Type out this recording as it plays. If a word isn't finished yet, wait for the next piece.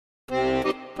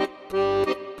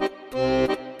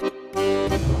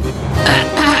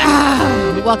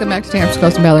Welcome back to Tramps,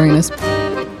 Ghosts, and Ballerinas.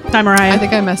 Hi, Mariah. I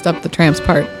think I messed up the tramps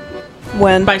part.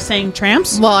 When? By saying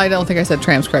tramps? Well, I don't think I said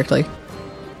tramps correctly.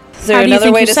 Is there How do you another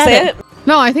think way you to said say it? it?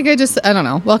 No, I think I just, I don't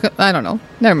know. Welcome, I don't know.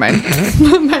 Never mind. My name's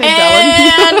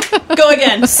Ellen. And go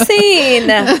again. Scene.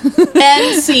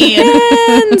 End scene.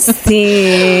 And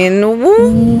scene.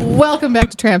 Woo. Welcome back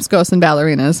to Tramps, Ghosts, and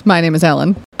Ballerinas. My name is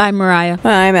Ellen. I'm Mariah.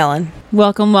 I'm Ellen.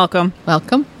 Welcome, welcome.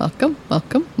 Welcome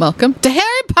to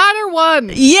Harry Potter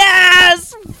 1.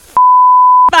 Yes!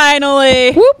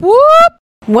 Finally. Whoop, whoop.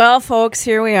 Well, folks,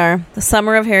 here we are. The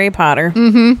summer of Harry Potter.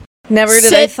 Mm-hmm. Never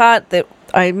did I thought that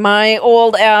my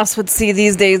old ass would see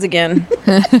these days again.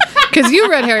 Because you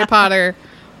read Harry Potter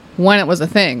when it was a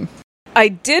thing. I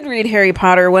did read Harry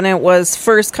Potter when it was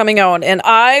first coming out, and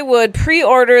I would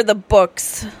pre-order the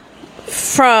books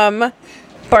from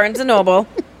Barnes & Noble.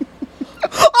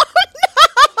 Oh,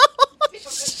 no!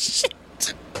 Shit.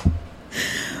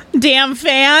 Damn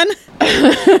fan.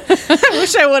 I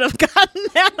wish I would have gotten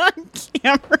that on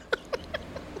camera.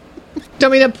 Do you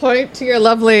want me to point to your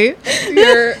lovely...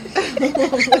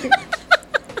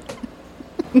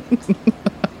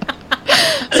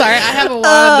 Sorry, I have a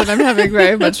wand and I'm having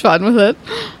very much fun with it.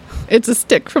 It's a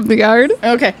stick from the yard.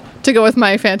 Okay. To go with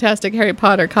my fantastic Harry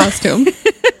Potter costume.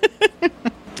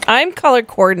 I'm color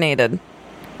coordinated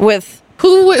with...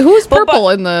 Who's purple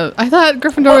in the... I thought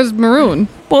Gryffindor was maroon.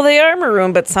 Well, they are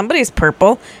maroon, but somebody's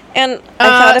purple. And I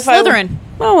thought if Slytherin.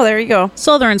 Oh, well, there you go.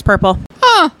 Slytherin's purple.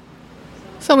 Huh.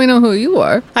 So we know who you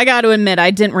are. I got to admit, I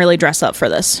didn't really dress up for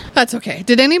this. That's okay.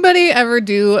 Did anybody ever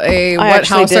do a I what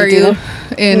actually house did are do you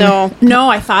that. in? No.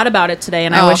 I thought about it today,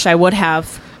 and I Oh. wish I would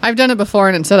have. I've done it before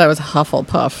and it said I was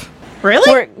Hufflepuff.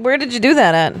 Really? Where did you do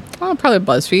that at? Oh, probably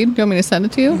BuzzFeed. Do you want me to send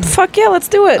it to you? Fuck yeah, let's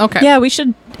do it. Okay. Yeah, we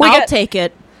should. I'll got- take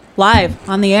it live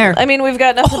on the air. I mean, we've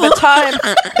got nothing but time.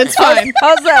 It's fine.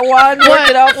 How's that wand? Work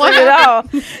it out, What figure it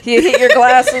out. You hit your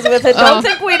glasses with it. Don't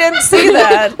think we didn't see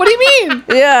that. What do you mean?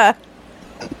 Yeah.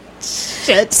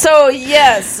 Shit. So,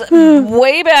 yes,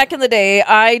 way back in the day,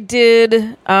 I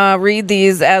did read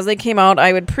these as they came out.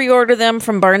 I would pre-order them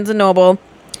from Barnes & Noble.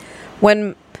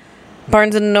 When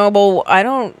Barnes & Noble, I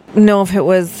don't know if it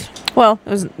was, well, it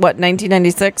was, what,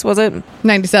 1996, was it?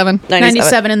 97.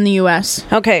 97 in the U.S.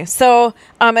 Okay, so,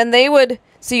 and they would,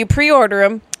 so you pre-order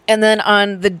them, and then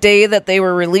on the day that they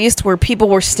were released, where people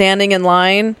were standing in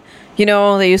line, you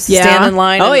know, they used to stand in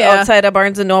line outside of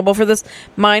Barnes & Noble for this,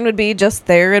 mine would be just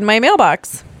there in my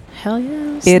mailbox. Hell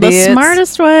yes. Idiots. The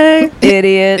smartest way.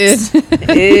 Idiots.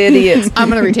 Idiots. I'm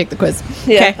going to retake the quiz.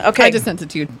 Yeah, okay. I just sent it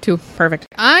to you, too. Perfect.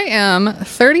 I am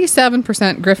 37%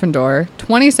 Gryffindor,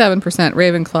 27%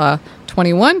 Ravenclaw,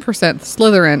 21%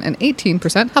 Slytherin, and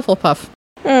 18% Hufflepuff.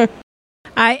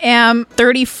 I am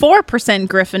 34%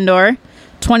 Gryffindor,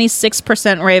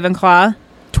 26% Ravenclaw,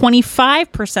 25%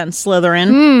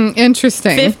 Slytherin,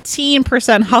 Interesting.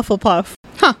 15% Hufflepuff.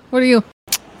 Huh, what are you?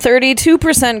 32%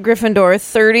 Gryffindor,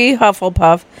 30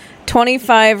 Hufflepuff,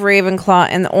 25 Ravenclaw,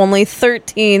 and only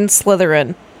 13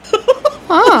 Slytherin.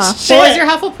 Huh. What was your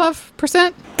Hufflepuff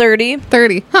percent? 30,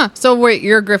 30. Huh. So wait,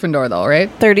 you're Gryffindor though, right?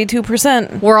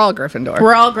 32%. We're all Gryffindor.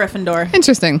 We're all Gryffindor.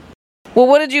 Interesting. Well,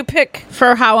 what did you pick?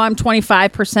 For how I'm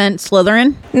 25%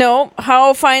 Slytherin. No,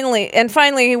 how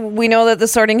finally, we know that the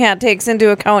Sorting Hat takes into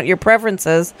account your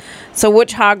preferences. So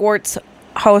which Hogwarts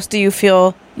house do you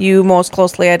feel you most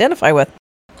closely identify with?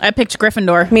 I picked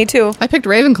Gryffindor. Me too. I picked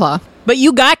Ravenclaw. But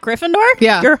you got Gryffindor?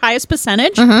 Yeah. Your highest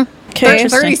percentage? Okay. Interesting.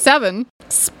 37.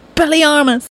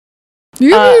 Spelliarmus.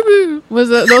 Was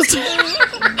it those?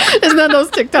 Isn't that those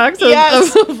TikToks of,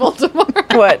 Yes. of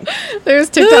Voldemort? What?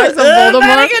 There's TikToks of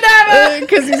Voldemort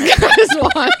because he's got his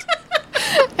wand,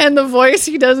 and the voice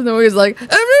he does in the movie is like.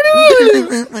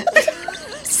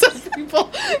 Some people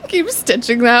keep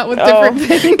stitching that with different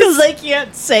things Because they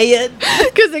can't say it.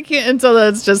 because they can't, and so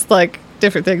then it's just like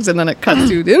different things, and then it cuts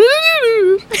to.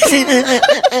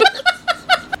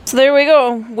 So there we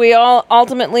go. We all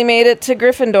ultimately made it to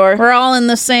Gryffindor. We're all in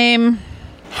the same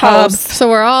House. So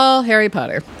we're all Harry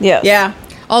Potter. Yes. Yeah.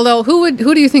 Although, who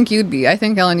do you think you'd be? I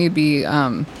think Ellen, you'd be.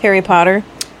 Harry Potter.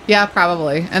 Yeah,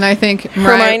 probably. And I think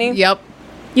Mariah, Hermione? Yep.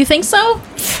 You think so?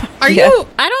 Are Yeah. you?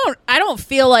 I don't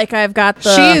feel like I've got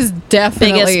the She is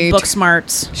definitely biggest book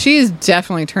smarts. She is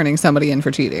definitely turning somebody in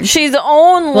for cheating. She's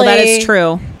only. Well, that is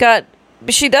true.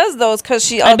 She does those because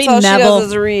I'd that's be all she Neville. does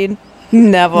is read.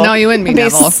 Neville. No, you wouldn't be I'd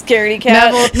Neville. Scaredy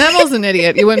cat. Neville's an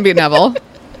idiot. You wouldn't be Neville.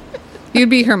 You'd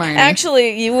be Hermione.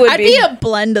 Actually, you would I'd be a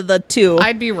blend of the two.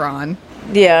 I'd be Ron.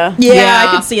 Yeah. yeah,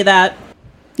 I could see that.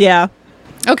 Yeah.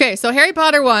 Okay, so Harry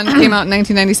Potter 1 came out in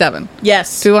 1997.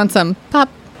 Yes. Do you want some pop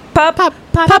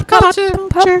culture?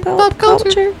 Pop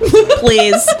culture.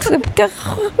 Please.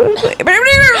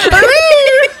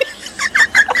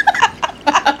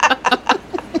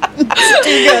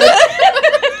 too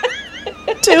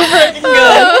good. Too freaking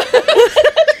good.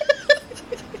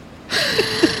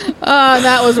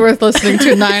 That was worth listening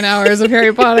to 9 hours of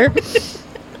Harry Potter.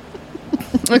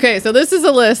 Okay, so this is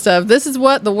a list of this is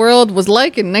what the world was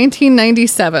like in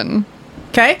 1997.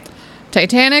 Okay.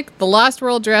 Titanic, The Lost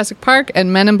World, Jurassic Park,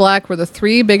 and Men in Black were the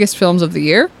 3 biggest films of the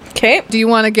year. Okay. Do you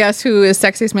want to guess who is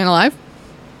sexiest man alive?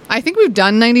 I think we've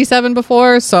done 97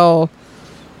 before, so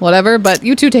whatever, but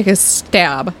you two take a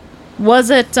stab. Was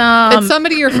it It's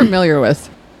somebody you're familiar with.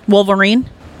 Wolverine?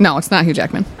 No, it's not Hugh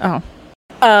Jackman. Oh.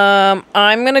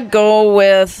 I'm going to go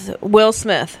with Will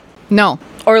Smith No.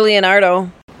 or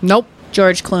Leonardo. Nope.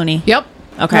 George Clooney. Yep.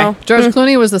 Okay. No. George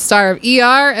Clooney was the star of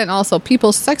ER and also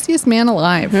People's Sexiest Man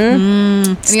Alive. And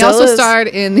he Still also is. starred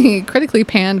in the critically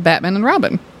panned Batman and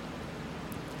Robin.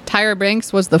 Tyra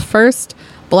Banks was the first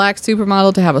black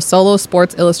supermodel to have a solo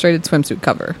Sports Illustrated swimsuit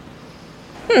cover.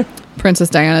 Princess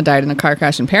Diana died in a car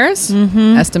crash in Paris.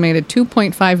 Estimated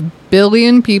 2.5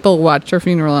 billion people watched her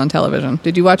funeral on television.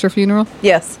 Did you watch her funeral?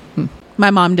 Yes. My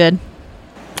mom did.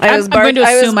 I'm going to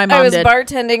assume my mom I was did.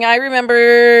 bartending. I remember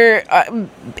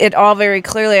it all very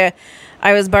clearly.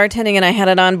 I was bartending and I had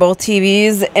it on both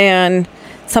TVs and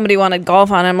somebody wanted golf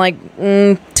on. I'm like,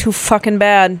 too fucking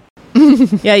bad.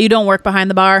 Yeah, you don't work behind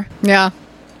the bar. Yeah.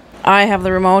 I have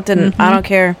the remote and I don't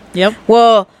care. Yep.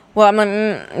 Well, I'm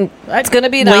like, it's gonna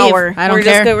be an Leave. hour. I don't we're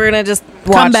care. We're gonna just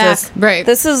watch Come back. this. Right.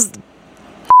 This is.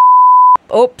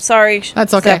 Oh, sorry.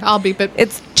 That's okay. So- I'll beep it.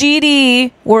 It's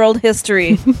GD World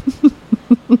History.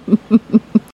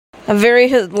 A very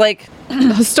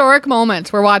Historic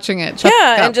moment. We're watching it. Shut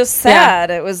yeah, up. and just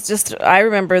sad. It was just I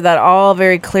remember that all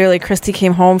very clearly. Christy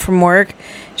came home from work.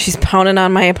 She's pounding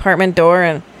on my apartment door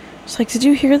and she's like, "Did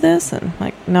you hear this?" And I'm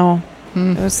like, "No."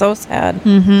 It was so sad.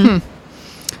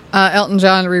 Elton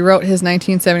John rewrote his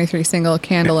 1973 single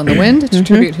 "Candle in the Wind" to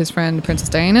tribute his friend Princess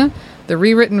Diana. The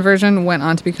rewritten version went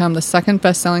on to become the second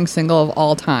best-selling single of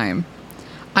all time.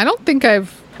 I don't think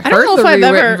I've don't heard know the if I've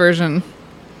rewritten ever- version.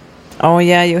 Oh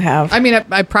yeah, you have. I mean,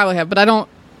 I probably have, but I don't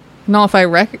know if I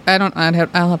don't.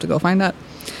 I'll have to go find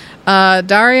that.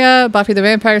 Daria, Buffy the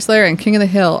Vampire Slayer, and King of the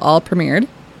Hill all premiered.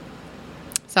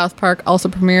 South Park also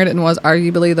premiered and was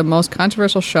arguably the most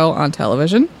controversial show on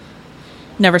television.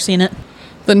 Never seen it.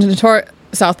 The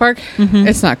South Park.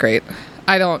 It's not great.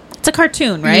 I don't. It's a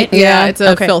cartoon, right? Yeah, it's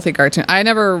a Okay. filthy cartoon. I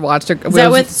never watched it. Is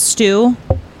that with Stu?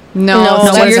 No, No, no,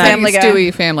 it's you're Family thinking Guy.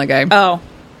 Stewie, Family Guy. Oh.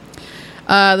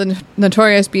 The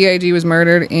notorious B.I.G. was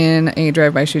murdered in a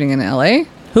drive-by shooting in L.A.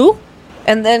 Who?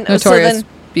 And then Notorious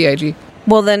B.I.G.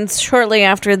 then shortly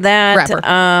after that,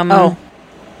 Rapper.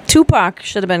 Tupac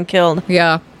should have been killed.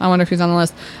 Yeah, I wonder if he's on the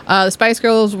list. The Spice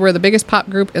Girls were the biggest pop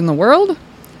group in the world.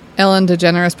 Ellen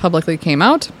DeGeneres publicly came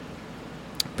out.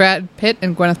 Brad Pitt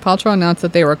and Gwyneth Paltrow announced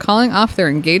that they were calling off their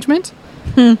engagement.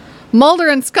 Mulder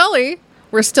and Scully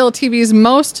were still TV's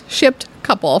most shipped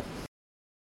couple.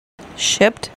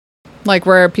 Shipped? Like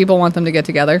where people want them to get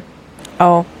together.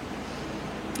 Oh,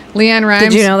 Leanne Rimes.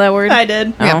 did you know that word? I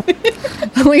did. Oh.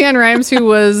 Leanne Rimes, who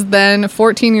was then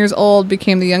 14 years old,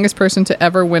 became the youngest person to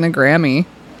ever win a Grammy.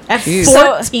 At Jeez.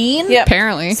 14? Yep.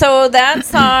 Apparently. So that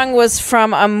song was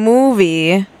from a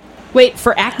movie. Wait,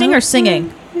 for acting or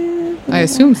singing? Mm-hmm. I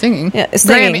assume singing. Yeah,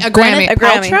 singing. Grammy. A Grammy. A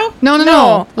Grammy. Paltrow? No. No.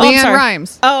 Oh, I'm Leanne sorry.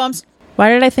 Rimes. Oh, why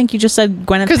did I think you just said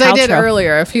Gwyneth Paltrow? Because I did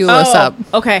earlier, if you look up.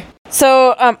 Okay.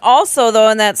 So also, though,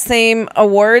 in that same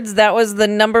awards, that was the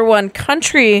 #1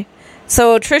 country.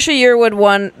 So Trisha Yearwood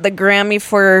won the Grammy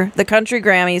for the Country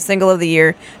Grammy Single of the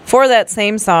Year for that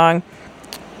same song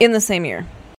in the same year.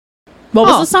 What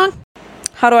Oh. was the song?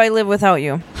 How Do I Live Without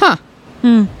You? Huh.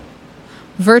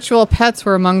 Virtual pets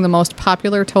were among the most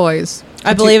popular toys.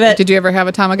 I believe it. Did you ever have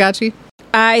a Tamagotchi?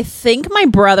 I think my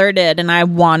brother did, and I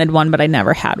wanted one, but I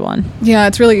never had one. Yeah,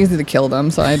 it's really easy to kill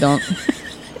them, so I don't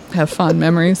have fond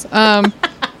memories. The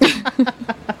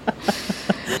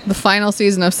final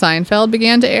season of Seinfeld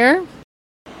began to air.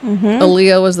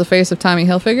 Aaliyah was the face of Tommy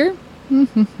Hilfiger.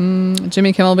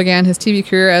 Jimmy Kimmel began his TV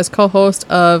career as co-host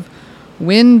of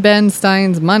Win Ben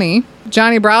Stein's Money.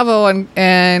 Johnny Bravo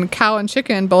and Cow and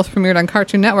Chicken both premiered on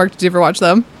Cartoon Network. Did you ever watch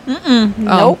them? Nope.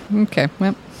 Oh, okay.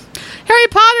 Well, Harry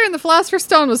Potter and the Philosopher's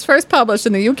Stone was first published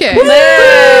in the UK.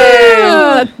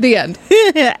 The end.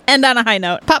 End on a high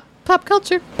note. Pop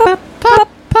culture. Pop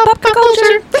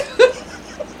culture.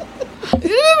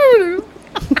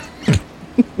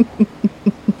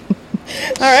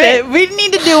 All right. We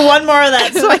need to do one more of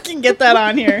that so I can get that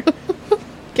on here.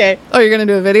 Okay. Oh, you're going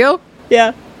to do a video?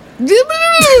 Yeah.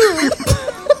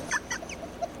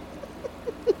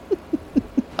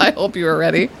 I hope you were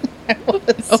ready. I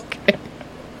was. Okay.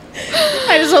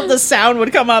 I just hope the sound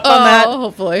would come up on that.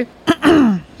 Hopefully.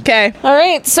 Okay. All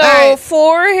right. So right.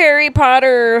 for Harry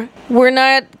Potter, we're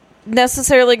not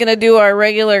necessarily going to do our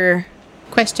regular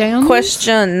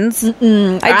questions. I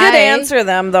did answer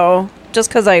them, though, just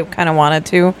because I kind of wanted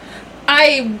to.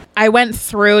 I went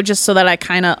through just so that I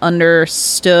kind of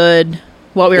understood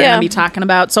what we were going to be talking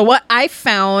about. So what I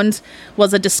found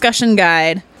was a discussion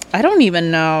guide. I don't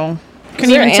even know. Is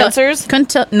there answers? Couldn't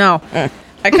tell. No.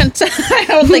 I couldn't tell. I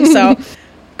don't think so.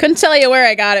 Couldn't tell you where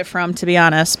I got it from, to be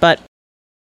honest, but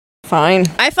fine.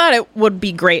 I thought it would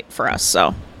be great for us,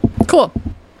 so. Cool.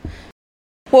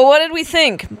 Well, what did we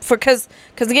think? Because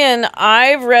again,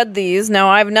 I've read these. Now,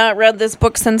 I've not read this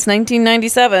book since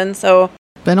 1997, so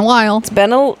Been a while. it's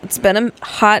been a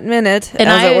hot minute, And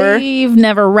as it were. I've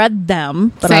never read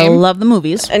them, but I Same. love the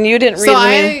movies. And you didn't read So them.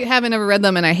 I haven't ever read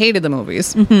them, and I hated the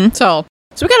movies. Mm-hmm. So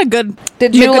So we got a good,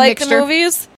 Did you good like mixture. the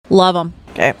movies? love them.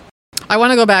 Okay. I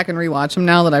want to go back and rewatch them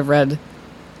now that I've read.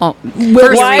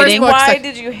 Why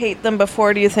Did you hate them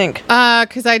before, do you think?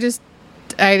 Because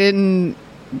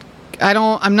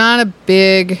I'm not a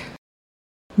big.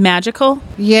 Magical?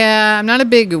 Yeah, I'm not a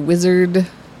big wizard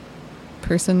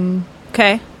person.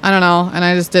 Okay. I don't know, and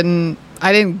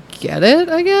I didn't get it,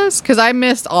 I guess, because I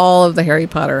missed all of the Harry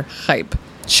Potter hype.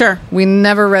 Sure. We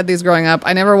never read these growing up.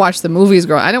 I never watched the movies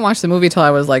I didn't watch the movie till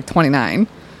I was like 29.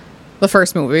 The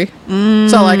first movie.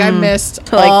 So like I missed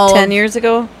To like 10 years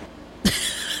ago?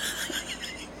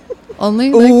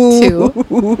 Only like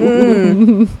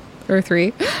 2 or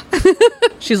 3.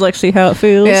 She's like, see how it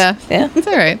feels? Yeah. Yeah. It's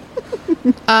all right.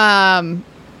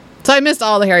 So I missed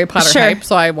all the Harry Potter Sure. hype,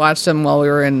 so I watched them while we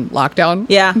were in lockdown.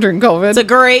 Yeah. During COVID. It's a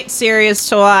great series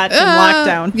to watch in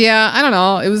lockdown. Yeah, I don't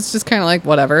know. It was just kind of like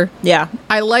whatever. Yeah.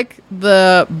 I like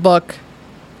the book,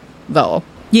 though,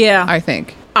 Yeah. I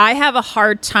think. I have a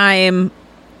hard time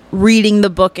reading the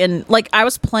book, and like I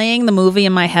was playing the movie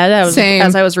in my head Same.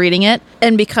 as I was reading it,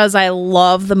 and because I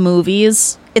love the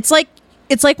movies, it's like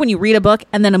when you read a book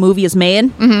and then a movie is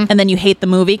made, and then you hate the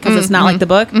movie because it's not like the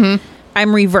book.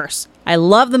 I'm reverse. I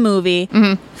love the movie.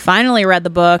 Finally read the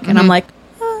book, and I'm like,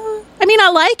 I mean, I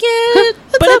like it,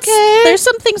 but okay. there's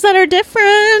some things that are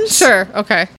different. Sure.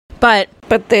 Okay. But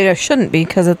But they shouldn't be,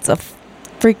 because it's a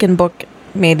freaking book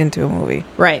made into a movie.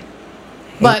 right.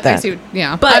 But I that. see.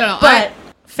 Yeah. But I don't know. But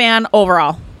fan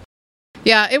overall.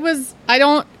 Yeah, it was. I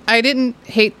didn't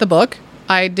hate the book.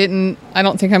 I don't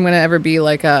think I'm going to ever be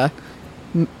like a,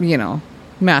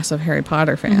 massive Harry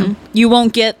Potter fan. You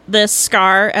won't get this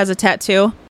scar as a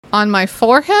tattoo. On my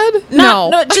forehead?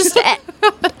 No, just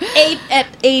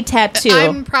a tattoo.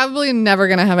 I'm probably never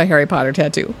going to have a Harry Potter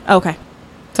tattoo. Okay.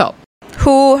 So,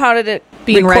 How did it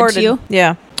Being read recorded? to you?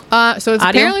 Yeah. so it's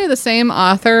Audio? apparently the same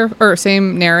author or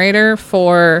same narrator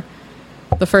for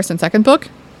the first and second book.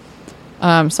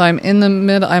 So I'm in the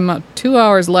middle. I'm 2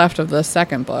 hours left of the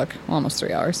second book. Almost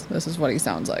 3 hours. This is what he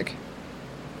sounds like.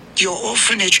 Your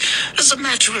orphanage. As a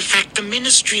matter of fact, the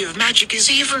Ministry of Magic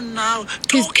is even now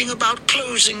talking about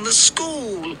closing the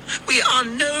school. We are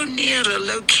no nearer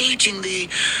locating the...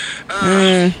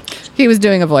 He was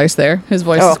doing a voice there. His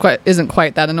voice isn't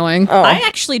quite that annoying. I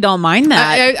actually don't mind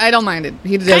that. I don't mind it.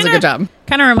 He does a good job.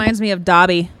 Kind of reminds me of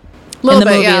Dobby Little in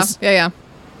the bit, movies. Yeah.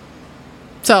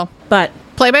 So, But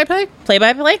play by play? play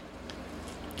by play?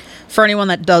 For anyone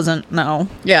that doesn't know,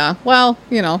 Yeah. Well,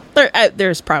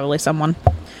 there's probably someone.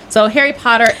 So Harry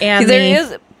Potter and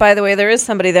By the way, there is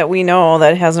somebody that we know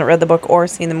that hasn't read the book or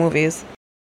seen the movies.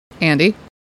 Andy.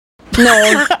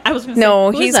 No, I was gonna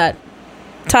No, say, who is he's- that?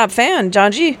 top fan,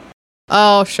 John G.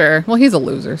 Oh, sure. Well, he's a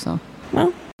loser, so.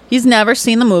 Well, He's never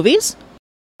seen the movies?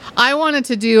 I wanted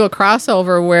to do a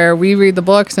crossover where we read the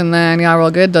books and then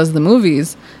Yarwell Good does the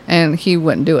movies, and he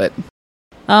wouldn't do it.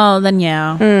 Oh, then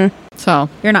yeah. So,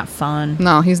 You're not fun.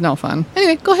 no, he's no fun.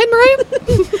 Anyway, go ahead, Maria.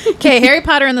 Okay, Harry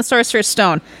Potter and the Sorcerer's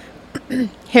Stone.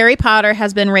 Harry Potter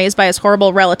has been raised by his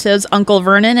horrible relatives, Uncle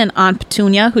Vernon and Aunt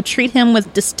Petunia, who treat him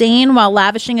with disdain while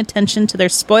lavishing attention to their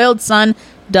spoiled son,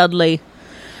 Dudley.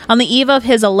 On the eve of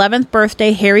his 11th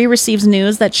birthday, Harry receives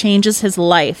news that changes his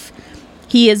life.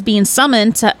 He is being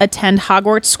summoned to attend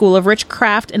Hogwarts School of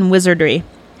Witchcraft and Wizardry.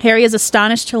 Harry is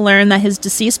astonished to learn that his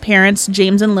deceased parents,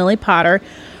 James and Lily Potter,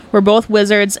 were both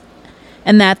wizards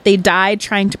and that they died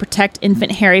trying to protect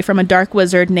infant Harry from a dark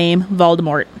wizard named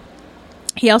Voldemort.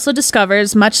 He also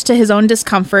discovers, much to his own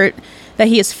discomfort, that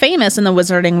he is famous in the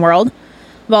wizarding world.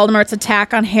 Voldemort's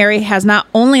attack on Harry has not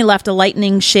only left a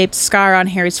lightning-shaped scar on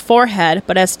Harry's forehead,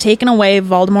 but has taken away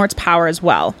Voldemort's power as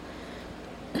well.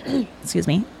 Excuse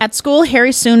me. At school,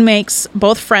 Harry soon makes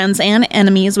both friends and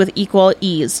enemies with equal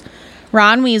ease.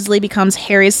 Ron Weasley becomes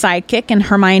Harry's sidekick, and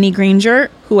Hermione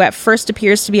Granger, who at first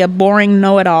appears to be a boring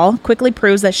know-it-all, quickly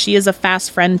proves that she is a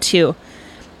fast friend too.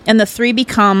 And the three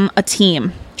become a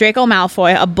team, Draco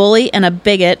Malfoy, a bully and a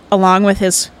bigot, along with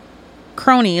his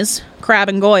cronies, Crabbe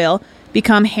and Goyle,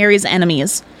 become Harry's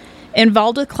enemies.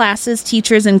 Involved with classes,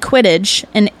 teachers, and Quidditch,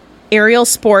 an aerial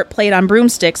sport played on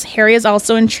broomsticks, Harry is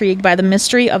also intrigued by the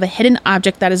mystery of a hidden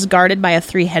object that is guarded by a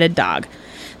three-headed dog.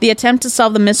 The attempt to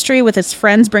solve the mystery with his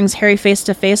friends brings Harry face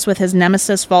to face with his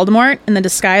nemesis Voldemort in the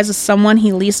disguise of someone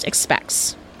he least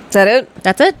expects. Is that it?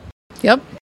 That's it. Yep.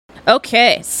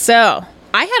 Okay, so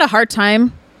I had a hard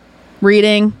time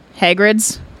reading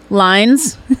Hagrid's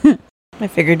lines. I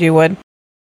figured you would.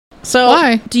 So,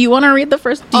 Why? do you want to read the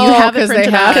first? Do you Oh, have it 'cause they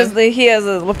printed have- out? Because he has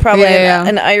probably Yeah.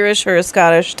 an Irish or a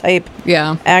Scottish type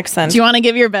Yeah. accent. Do you want to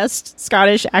give your best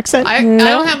Scottish accent? I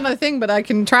don't have my thing, but I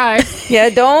can try.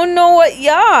 Yeah, don't know what.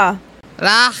 Yeah,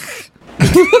 Ach.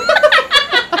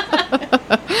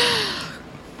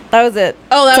 that was it.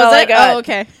 Oh, that That's all was I it. got. Oh,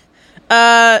 okay.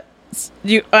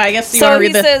 I guess you So want to he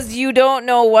read the. says you don't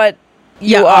know what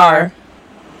you You are.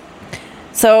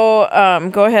 So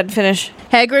go ahead and finish.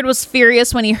 Hagrid was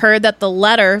furious when he heard that the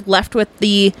letter left with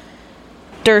the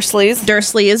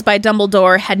Dursleys by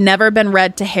Dumbledore had never been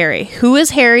read to Harry. Who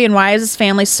is Harry, and why is his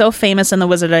family so famous in the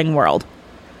wizarding world?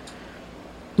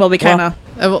 Well, we kind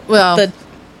of Well,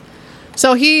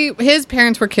 so his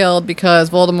parents were killed because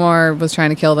Voldemort was trying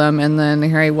to kill them, and then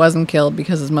Harry wasn't killed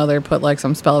because his mother put like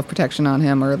some spell of protection on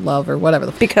him or love or whatever.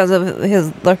 Because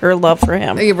of her love for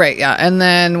him. Right, yeah. And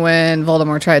then when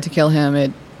Voldemort tried to kill him,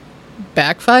 it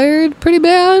backfired pretty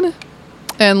bad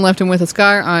and left him with a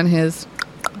scar on his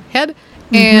head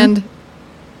and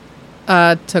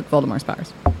took Voldemort's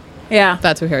powers. yeah.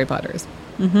 That's who Harry Potter is.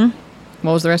 Mm-hmm.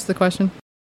 What was the rest of the question?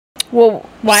 Well,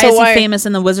 Why so is he famous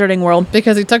in the wizarding world?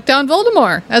 Because he took down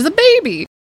Voldemort as a baby.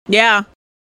 Yeah.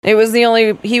 He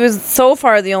was so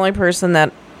far the only person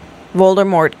that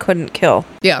Voldemort couldn't kill.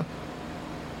 Yeah.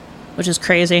 Which is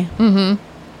crazy. Mm-hmm.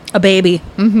 A baby.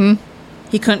 Mm-hmm.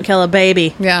 He couldn't kill a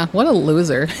baby. Yeah. What a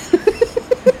loser.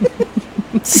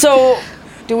 So,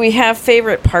 do we have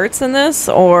favorite parts in this,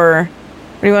 or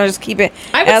do you want to just keep it?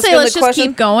 I would asking say the let's just question?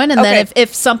 keep going, and Okay. then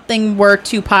if something were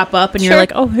to pop up and you're Sure.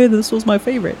 like, oh, hey, this was my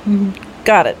favorite.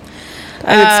 Got it.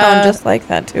 I would sound just like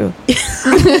that too.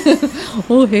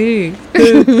 Oh, hey.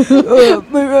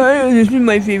 This is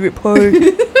my favorite part.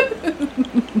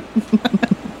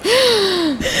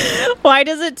 Why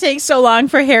does it take so long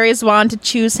for Harry's wand to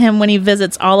choose him when he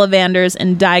visits Ollivander's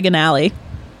in Diagon Alley?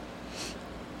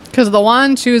 Because the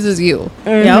wand chooses you.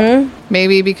 Yep.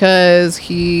 Maybe because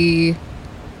the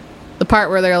part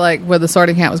where they're like, where the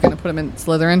Sorting Hat was going to put him in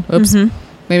Slytherin. Oops.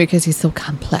 Maybe because he's so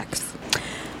complex.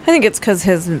 I think it's because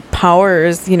his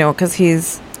powers, because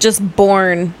he's just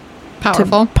born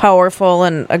Powerful.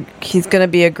 and he's going to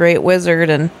be a great wizard.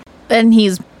 And And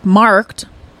he's marked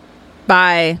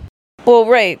by... well,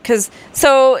 right,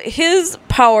 so his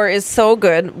power is so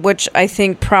good, which I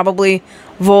think probably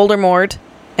Voldemort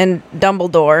and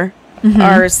Dumbledore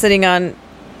are sitting on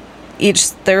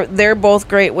each. They're both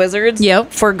great wizards.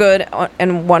 Yep. For good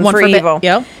and one for evil.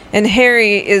 Yep. And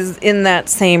Harry is in that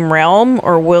same realm,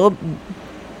 or will.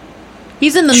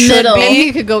 He's in the Should middle. be. And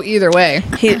he could go either way.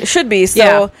 He should be. So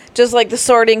Yeah. just like the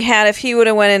Sorting Hat, if he would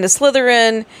have went into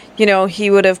Slytherin, he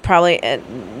would have probably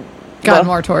Got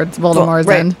more towards Voldemort's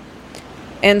right. end.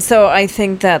 And so I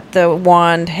think that the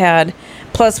wand had,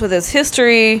 plus with his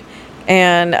history,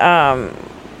 and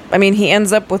he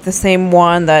ends up with the same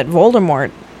wand that Voldemort.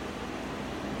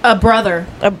 A brother.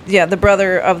 The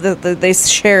brother of they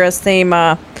share a same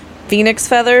phoenix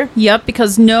feather. Yep,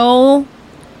 because no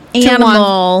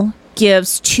animal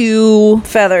gives two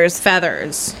Feathers.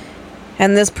 feathers.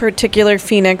 And this particular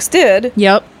phoenix did.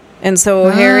 Yep. And so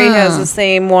Harry has the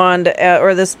same wand,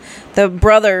 the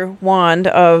brother wand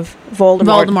of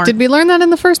Voldemort. Did we learn that in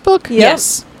the first book?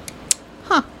 Yes.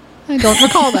 I don't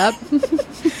recall that.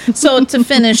 So to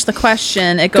finish the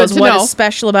question, it goes, Good to what know. is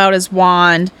special about his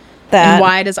wand? That. And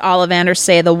why does Ollivander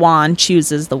say the wand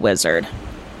chooses the wizard?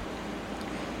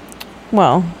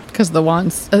 Well, Because the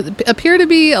wands appear to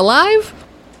be alive?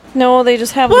 no, they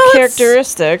just have What?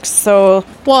 characteristics. So,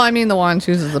 Well, I mean, the wand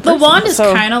chooses the The person. wand is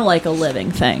So- kind of like a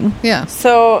living thing, Yeah.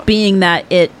 so being that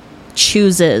it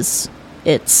chooses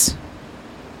its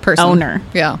Person. owner.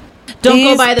 Yeah. Don't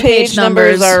these go by the page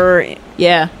numbers. are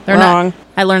Yeah, they're wrong. not.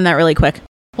 I learned that really quick.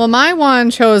 Well, my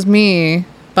wand chose me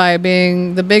by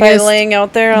being the By biggest... laying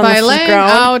out there on by the laying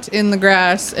ground. out in the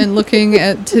grass and looking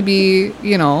to be,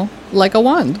 like a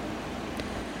wand.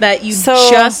 That you So-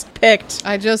 just picked.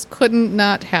 I just couldn't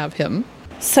not have him.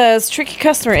 Says, tricky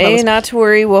customer That A, was- not to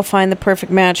worry, we'll find the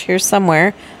perfect match here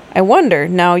somewhere. I wonder.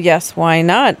 Now, yes, why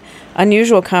not?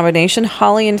 Unusual combination,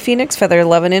 holly and phoenix feather,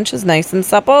 11 inches, nice and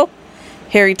supple.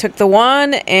 Harry took the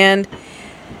wand, and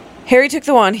Harry took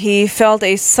the wand. He felt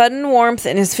a sudden warmth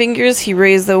in his fingers. He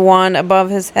raised the wand above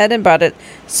his head and brought it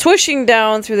swooshing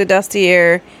down through the dusty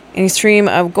air in a stream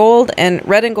of gold and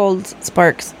red and gold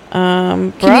sparks.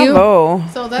 Bravo.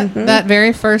 So that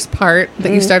very first part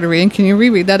that you started reading, can you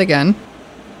reread that again?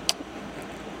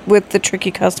 With the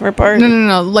tricky customer part?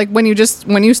 No. Like when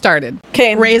you started.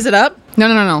 Okay. Raise it up.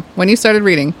 No. When you started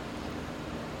reading.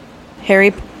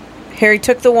 Harry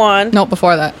took the wand. No,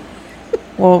 before that.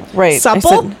 Well, right. Supple?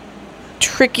 I said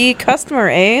tricky customer,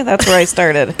 eh? That's where I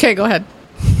started. Okay, go ahead.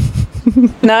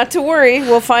 Not to worry.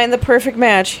 We'll find the perfect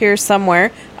match here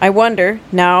somewhere. I wonder.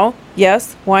 Now,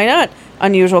 yes, why not?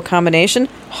 Unusual combination.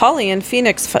 Holly and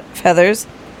phoenix feathers.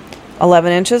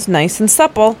 11 inches, nice and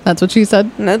supple. That's what she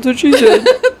said. That's what she said.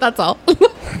 That's all. I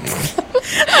was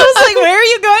like, where are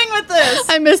you going with this?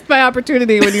 I missed my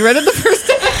opportunity when you read it the first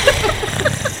time.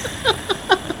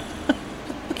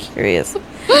 Curious.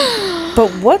 But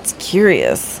what's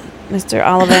curious? Mr.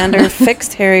 Ollivander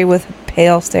fixed Harry with a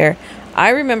pale stare. I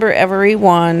remember every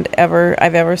wand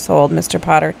I've ever sold, Mr.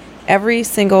 Potter. Every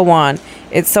single wand.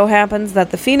 It so happens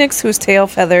that the phoenix whose tail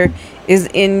feather is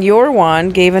in your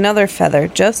wand gave another feather,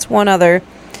 just one other.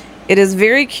 It is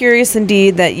very curious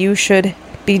indeed that you should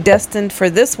be destined for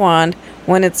this wand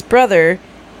when its brother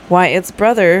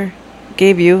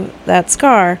gave you that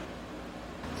scar.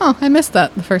 Oh, I missed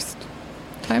that the first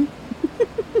time.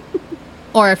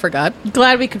 Or I forgot.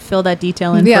 Glad we could fill that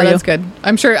detail in Yeah, for you. that's good.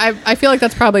 I'm sure. I feel like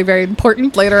that's probably very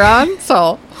important later on.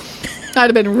 So I'd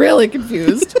have been really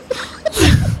confused.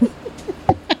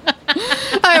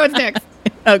 All right, what's next?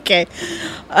 Okay.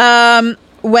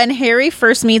 When Harry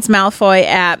first meets Malfoy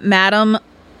at Madame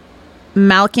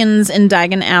Malkin's in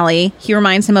Diagon Alley, he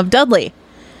reminds him of Dudley.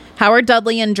 How are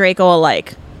Dudley and Draco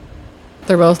alike?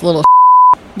 They're both little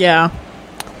Yeah.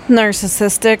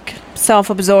 Narcissistic,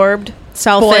 self-absorbed,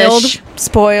 Selfish. spoiled,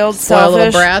 spoiled little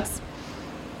selfish. brats.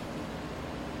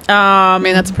 I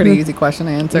mean, that's a pretty easy question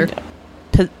to answer.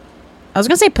 I was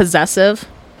going to say possessive.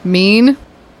 Mean.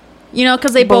 You know,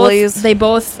 because they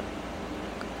both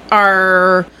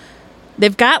are...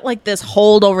 They've got, like, this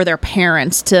hold over their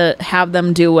parents to have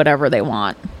them do whatever they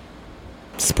want.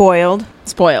 Spoiled.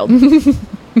 Spoiled.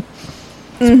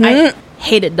 I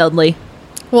hated Dudley.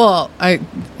 Well, I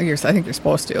think you're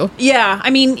supposed to. Yeah, I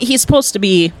mean, he's supposed to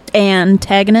be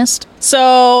antagonist.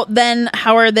 So then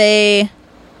how are they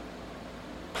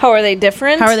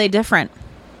different? How are they different?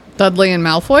 Dudley and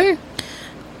Malfoy?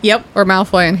 Yep. Or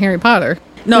Malfoy and Harry Potter?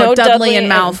 No, Dudley and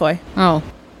Malfoy. Oh.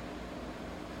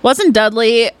 Wasn't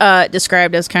Dudley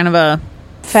described as kind of a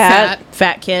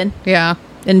fat kid? Yeah.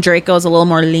 And Draco's a little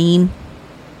more lean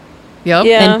Yep.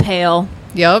 Yeah. and pale.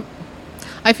 Yep.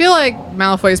 I feel like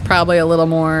Malfoy's probably a little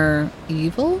more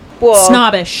evil. Well,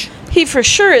 Snobbish. he for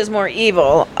sure is more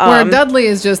evil. Where Dudley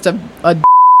is just a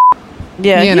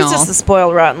yeah, you he's know. just a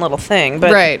spoiled, rotten little thing.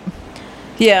 But right.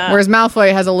 yeah, Whereas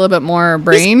Malfoy has a little bit more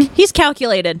brain. He's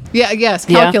calculated. Yes,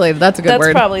 Yeah. calculated. That's a good that's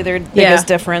word. probably their biggest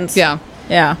difference. Yeah,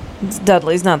 Yeah.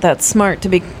 Dudley's not that smart to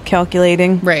be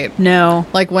calculating. right. No.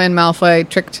 Like when Malfoy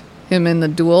tricked him in the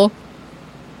duel.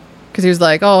 Because he was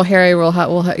like, oh, Harry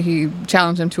he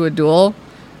challenged him to a duel.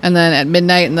 And then at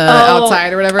midnight in the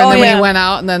outside or whatever. And then when he went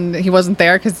out and then he wasn't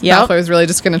there because Yep. Malfoy was really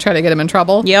just going to try to get him in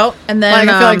trouble. Yep. And then Like,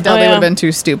 I feel like Dudley yeah. would have been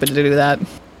too stupid to do that.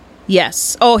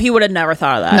 yes. Oh, he would have never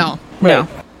thought of that. No. No.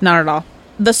 Not at all.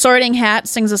 The Sorting Hat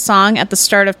sings a song at the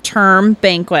start of term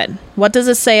banquet. What does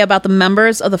it say about the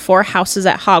members of the 4 houses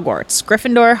at Hogwarts?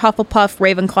 Gryffindor, Hufflepuff,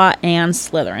 Ravenclaw, and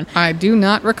Slytherin. I do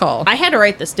not recall. I had to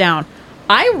write this down.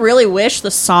 I really wish the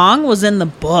song was in the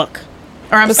book.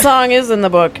 Or The song is in the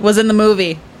book. was in the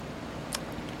movie.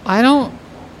 I don't.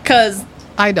 Because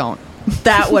I don't.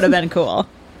 that would have been cool.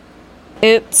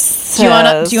 It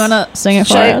says, Do you wanna sing it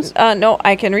for us? No,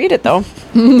 I can read it though.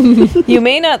 You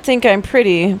may not think I'm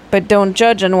pretty, but don't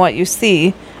judge on what you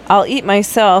see. I'll eat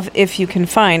myself if you can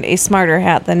find a smarter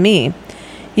hat than me.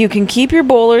 You can keep your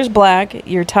bowlers black,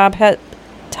 your top hat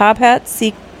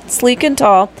sleek and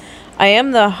tall. I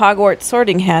am the Hogwarts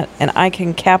sorting hat, and I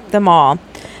can cap them all.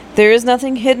 There is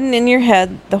nothing hidden in your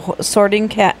head the sorting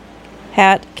hat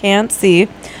can't see.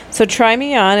 So try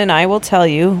me on, and I will tell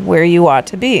you where you ought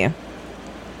to be.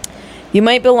 You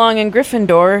might belong in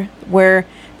Gryffindor, where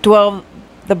dwell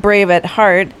the brave at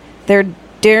heart. Their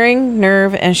daring,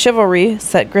 nerve, and chivalry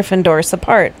set Gryffindors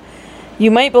apart.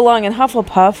 You might belong in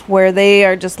Hufflepuff, where they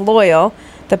are just loyal.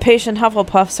 The patient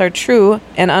Hufflepuffs are true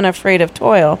and unafraid of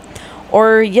toil.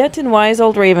 Or yet in wise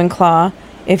old Ravenclaw,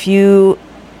 if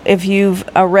you've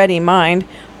a ready mind,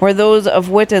 where those of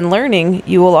wit and learning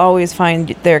you will always find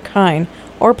their kind.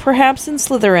 Or perhaps in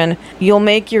Slytherin, you'll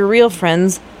make your real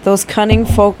friends. Those cunning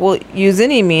folk will use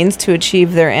any means to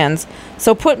achieve their ends.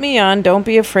 So put me on, don't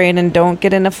be afraid, and don't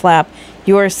get in a flap.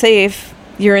 You are safe.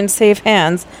 You're in safe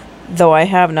hands, though I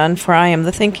have none, for I am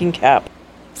the thinking cap.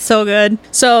 So good.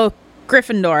 So,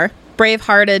 Gryffindor,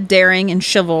 brave-hearted, daring, and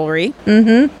chivalry.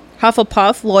 Mm-hmm.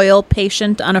 Hufflepuff, loyal,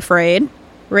 patient, unafraid.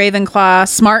 Ravenclaw,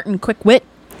 smart and quick wit.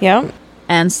 Yeah.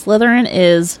 And Slytherin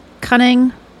is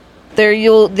cunning,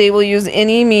 They will use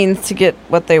any means to get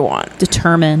what they want.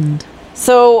 determined.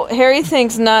 So Harry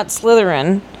thinks not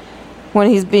Slytherin when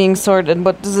he's being sorted.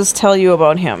 What does this tell you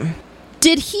about him?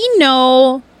 Did he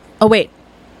know... Oh, wait.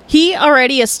 He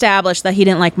already established that he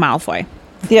didn't like Malfoy.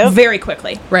 Yep. Very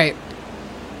quickly. Right.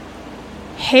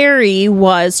 Harry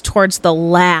was towards the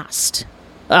last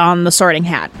on the Sorting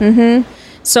Hat. Mm-hmm.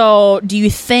 So, do you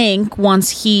think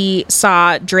once he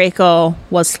saw Draco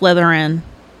was Slytherin,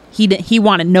 he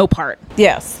wanted no part?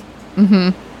 Yes.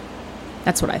 Mm-hmm.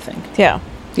 That's what I think. Yeah.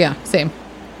 Yeah, same.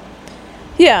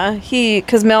 Yeah,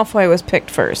 because Malfoy was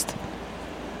picked first.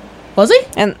 Was he?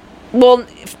 And, well,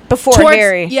 before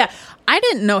Harry. Yeah. I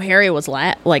didn't know Harry was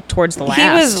towards the last. He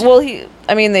was,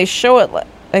 they show it,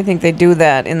 I think they do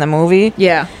that in the movie.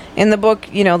 Yeah. In the book,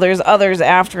 there's others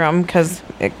after him because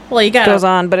it you goes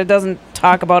on, but it doesn't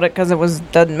talk about it because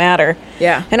doesn't matter.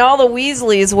 Yeah. And all the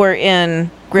Weasleys were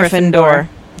in Gryffindor.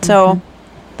 So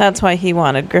that's why he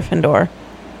wanted Gryffindor.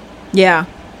 Yeah.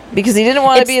 Because he didn't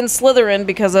want to be in Slytherin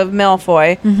because of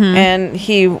Malfoy, and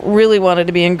he really wanted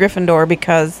to be in Gryffindor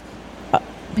because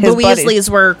his the buddies. Weasleys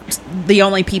were the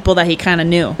only people that he kind of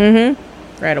knew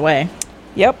right away.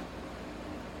 Yep.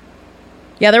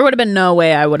 Yeah, there would have been no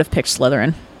way I would have picked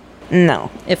Slytherin No.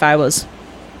 if I was,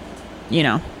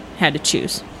 had to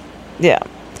choose Yeah.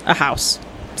 a house.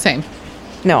 Same.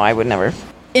 No, I would never.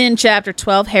 In Chapter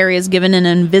 12, Harry is given an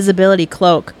invisibility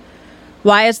cloak.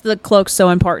 Why is the cloak so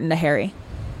important to Harry?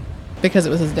 Because it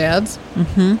was his dad's.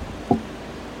 Mm-hmm.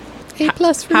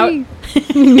 A+ for How-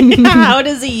 me. How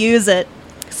does he use it?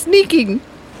 Sneaking.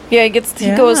 Yeah, he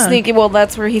goes sneaky. Well,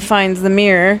 that's where he finds the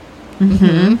mirror.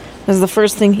 Mm-hmm. That's the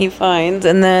first thing he finds,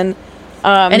 and then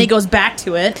And he goes back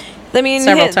to it.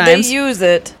 several times. They use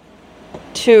it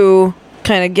to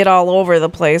kind of get all over the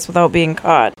place without being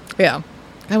caught. Yeah.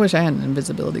 I wish I had an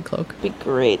invisibility cloak. Be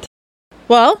great.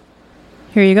 Well,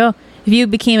 here you go. If you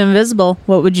became invisible,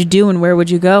 what would you do and where would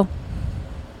you go?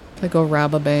 To go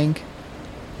rob a bank.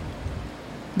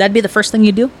 That'd be the first thing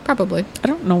you'd do? Probably. I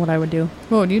don't know what I would do.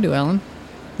 What would you do, Ellen?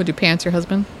 Would you pants your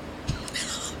husband?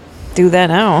 Do that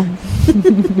now.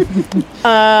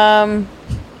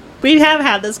 We have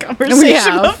had this conversation We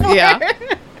have, before. yeah.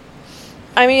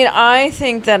 I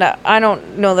think that I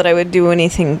don't know that I would do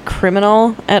anything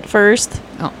criminal at first.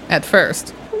 Oh, at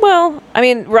first. Well,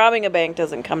 robbing a bank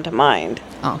doesn't come to mind.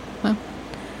 Oh. Well.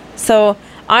 So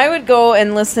I would go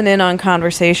and listen in on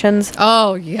conversations.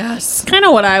 Oh, yes. Kind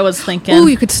of what I was thinking. Ooh,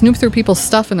 you could snoop through people's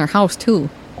stuff in their house, too.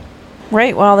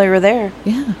 Right, while they were there.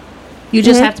 Yeah. You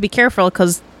just have to be careful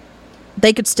because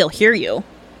they could still hear you,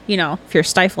 if you're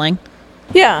stifling.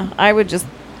 Yeah, I would just...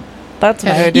 That's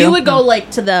what I would do. You would go,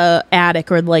 to the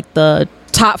attic or, the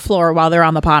top floor while they're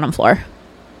on the bottom floor.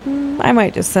 I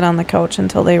might just sit on the couch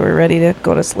until they were ready to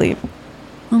go to sleep.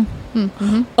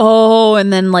 Oh,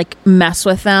 and then, mess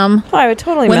with them. Oh, I would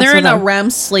totally When mess they're with in a them. REM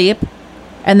sleep,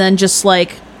 and then just, I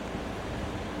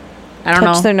don't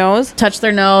know. Touch their nose. Touch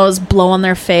their nose, blow on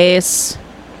their face,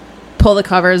 pull the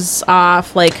covers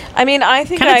off, I think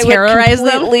Kinda I terrorize would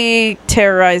them? completely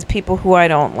terrorize people who I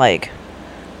don't like.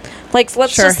 Let's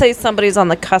Sure. just say somebody's on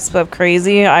the cusp of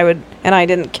crazy. I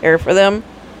didn't care for them.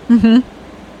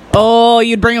 Oh,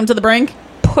 you'd bring them to the brink?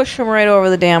 Push them right over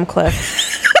the damn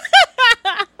cliff.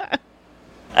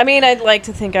 I'd like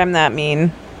to think I'm that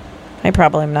mean. I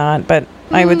probably am not, but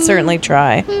I would certainly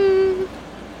try.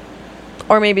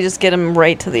 Or maybe just get them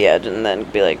right to the edge and then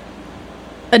be like,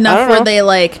 I Enough don't where know.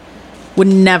 they, would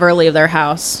never leave their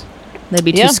house. They'd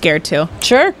be Yeah. too scared to.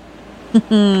 sure.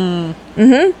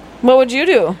 What would you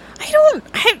do?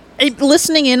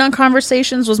 Listening in on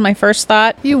conversations was my first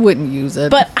thought, You wouldn't use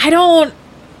it. but I don't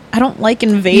like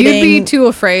invading. You'd be too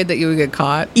afraid that you would get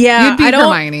caught. Yeah, You'd be I don't-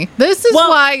 Hermione. This is Well-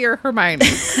 why you're Hermione.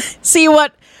 See,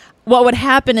 what would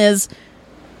happen is,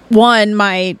 one,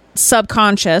 my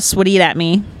subconscious would eat at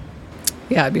me.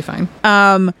 Yeah, it'd be fine.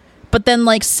 But then,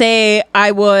 say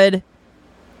I would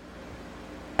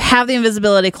have the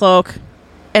invisibility cloak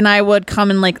and I would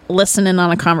come and, listen in on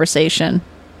a conversation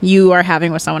you are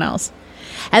having with someone else.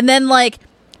 And then,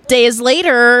 days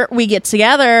later, we get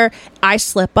together, I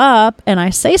slip up and I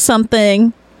say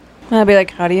something. I'd be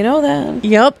like, how do you know that?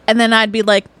 Yep. And then I'd be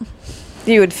like,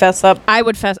 You would fess up. I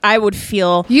would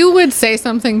feel... You would say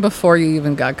something before you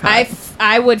even got caught.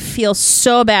 I would feel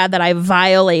so bad that I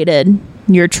violated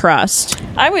your trust.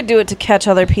 I would do it to catch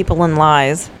other people in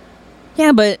lies.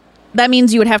 Yeah, but that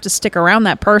means you would have to stick around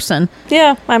that person.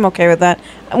 Yeah, I'm okay with that.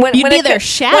 You'd be their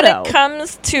shadow. When it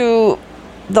comes to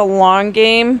the long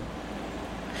game,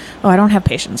 Oh, I don't have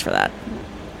patience for that.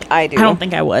 I do. I don't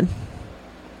think I would.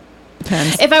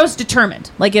 Depends. If I was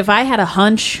determined. Like, if I had a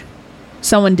hunch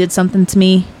someone did something to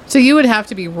me. So you would have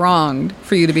to be wronged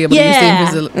for you to be able to use the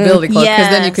invisibility cloak, because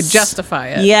then you could justify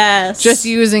it. Yes. Just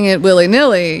using it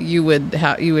willy-nilly, you would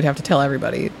have to tell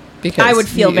everybody, because I would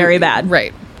feel very bad.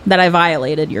 Right. That I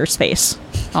violated your space.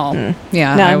 Oh,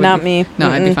 yeah. No, I would not me. No,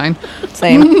 I'd be fine.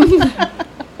 Same.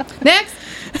 Next.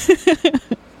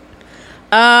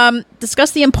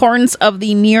 Discuss the importance of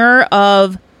the mirror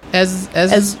of... As how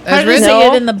did you written. say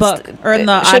it in the book? Or in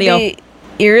the Should audio? be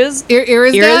Irisd?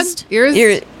 Irisd?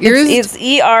 Irisd? It's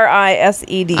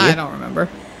Erised. I don't remember.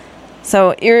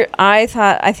 So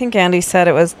I think Andy said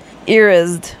it was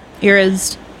Irisd.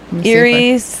 Irisd. Let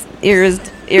me see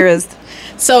if Irisd.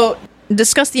 So,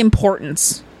 discuss the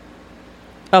importance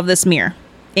of this mirror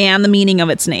and the meaning of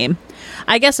its name.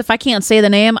 I guess if I can't say the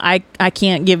name, I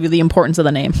can't give you the importance of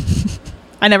the name.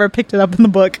 I never picked it up in the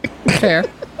book. Fair.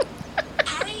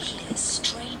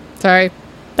 Sorry.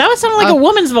 That was sounding like a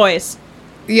woman's voice.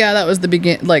 Yeah, that was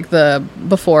the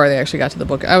before they actually got to the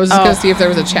book. I was just going to see if there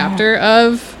was a chapter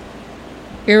of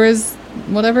Iris,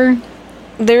 whatever.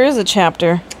 There is a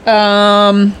chapter.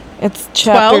 It's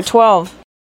chapter 12.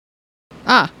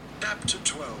 Ah. Chapter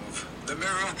 12. The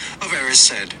Mirror of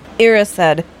Erised.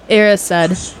 Irised.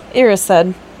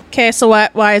 Irised. Okay, so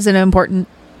why is it important?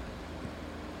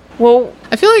 Well,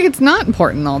 I feel like it's not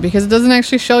important, though, because it doesn't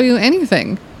actually show you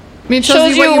anything. I mean, it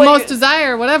shows you what you most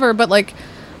desire, whatever, but, like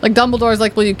Dumbledore's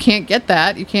like, well, you can't get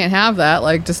that. You can't have that.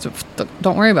 Like, just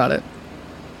don't worry about it.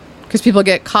 Because people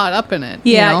get caught up in it.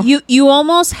 Yeah, you know? you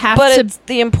almost have but to...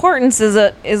 the importance is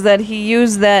that he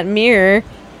used that mirror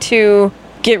to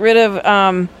get rid of...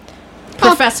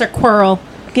 Professor Quirrell.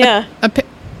 Yeah.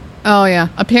 Oh, yeah.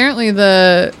 Apparently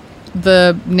the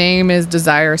name is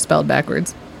Desire spelled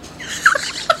backwards.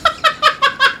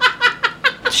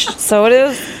 So it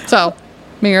is. So,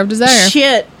 Mirror of Desire.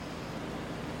 Shit.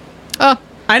 Oh,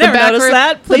 I never noticed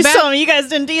that. Please tell me you guys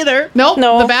didn't either. Nope.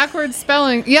 No. The backwards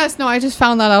spelling. Yes, no, I just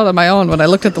found that out on my own when I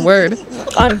looked at the word.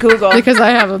 On Google. Because I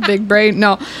have a big brain.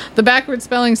 No, the backward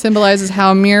spelling symbolizes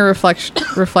how mirror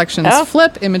reflections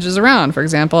flip images around. For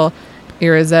example,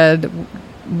 Irised,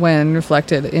 when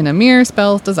reflected in a mirror,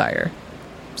 spells desire.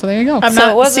 So there you go. I'm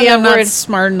not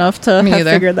smart enough to have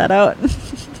figured that out.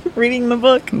 Reading the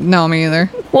book. No, me either.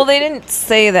 Well, they didn't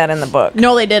say that in the book.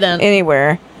 No, they didn't.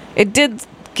 Anywhere. It did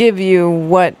give you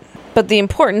what, but the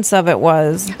importance of it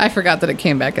was... I forgot that it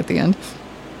came back at the end.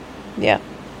 Yeah.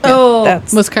 Oh.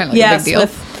 That was kind of like a big deal.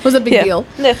 Was a big deal.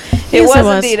 It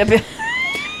was indeed a big...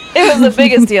 It was the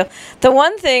biggest deal. The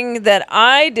one thing that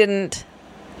I didn't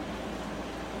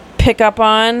pick up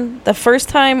on the first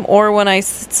time or when I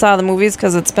saw the movies,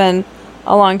 because it's been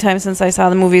a long time since I saw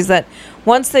the movies, that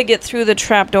once they get through the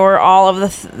trapdoor, all of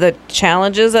the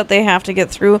challenges that they have to get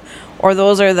through, or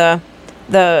those are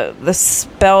the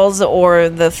spells or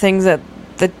the things that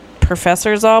the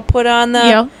professors all put on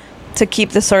them to keep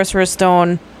the Sorcerer's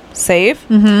Stone safe.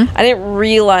 Mm-hmm. I didn't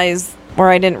realize, or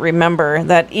I didn't remember,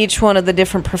 that each one of the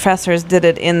different professors did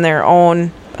it in their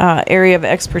own area of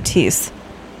expertise.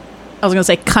 I was going to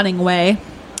say cunning way.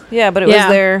 Yeah, but it was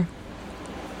there.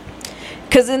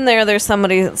 Because in there's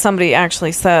somebody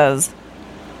actually says,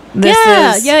 this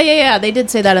is... Yeah. They did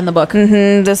say that in the book.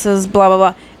 Mm-hmm, this is blah, blah,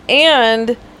 blah.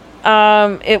 And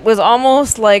it was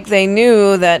almost like they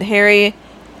knew that Harry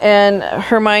and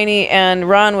Hermione and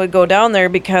Ron would go down there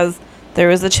because there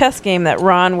was a chess game that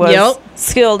Ron was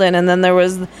skilled in. And then there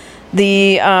was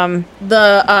the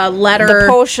letter... The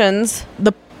potions.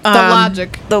 The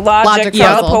logic. The logic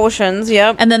puzzle. the potions,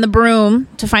 yep. And then the broom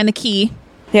to find the key.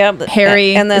 Yep.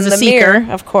 Harry and then is a the seeker.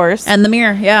 mirror, of course. And the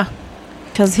mirror, yeah.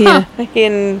 Because so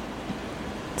it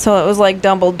was like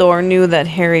Dumbledore knew that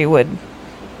Harry would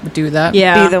do that.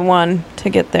 Yeah. be the one to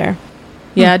get there.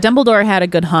 Yeah, Dumbledore had a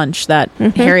good hunch that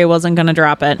Harry wasn't going to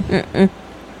drop it.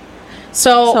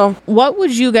 So, what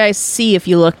would you guys see if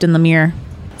you looked in the mirror?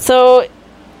 So,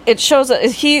 it shows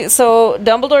So,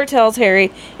 Dumbledore tells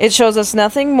Harry, it shows us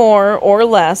nothing more or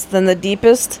less than the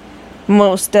deepest,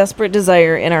 most desperate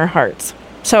desire in our hearts.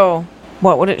 So,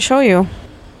 what would it show you?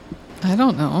 I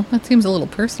don't know. That seems a little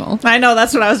personal. I know,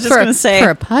 that's what I was just going to say.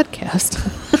 For a podcast.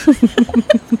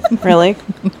 Really?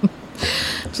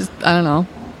 Just, I don't know.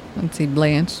 I'd see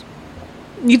Blanche.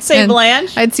 You'd say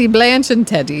Blanche? I'd see Blanche and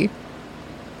Teddy.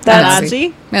 That's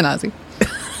Ozzy? And Ozzy.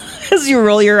 As you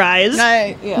roll your eyes.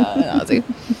 And Ozzy.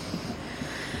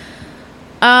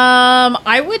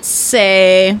 I would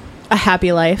say A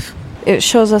Happy Life. It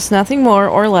shows us nothing more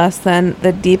or less than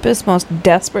the deepest, most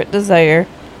desperate desire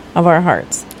of our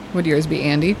hearts. Would yours be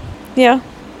Andy? Yeah,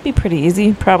 be pretty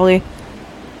easy. Probably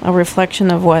a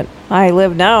reflection of what I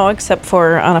live now, except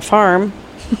for on a farm.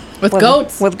 With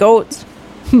goats. With goats.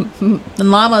 And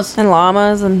llamas. And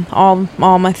llamas and all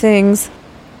my things.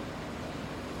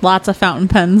 Lots of fountain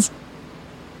pens.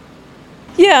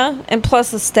 Yeah, and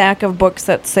plus a stack of books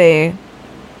that say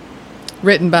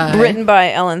Written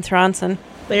by Ellen Thronson.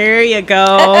 There you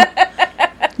go.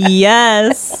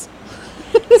 Yes.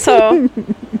 So,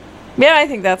 yeah, I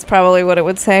think that's probably what it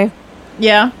would say.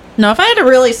 Yeah. No, if I had to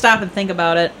really stop and think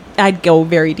about it, I'd go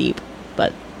very deep.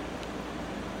 But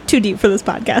too deep for this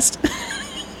podcast.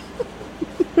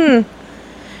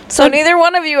 So neither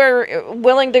one of you are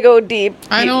willing to go deep.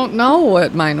 I don't know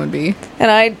what mine would be. And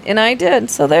I did.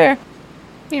 So there.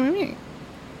 Me.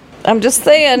 I'm just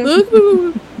saying.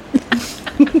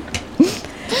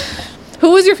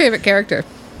 Who was your favorite character?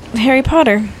 Harry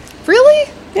Potter.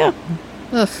 Really? Yeah.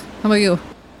 Ugh. How about you?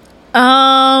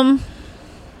 And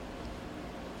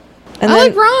I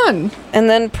like Ron. And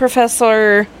then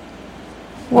Professor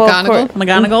McGonagall?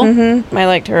 McGonagall? I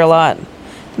liked her a lot.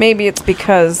 Maybe it's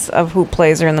because of who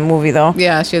plays her in the movie, though.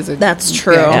 Yeah, she has a... That's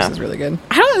true. Yeah, she's really good.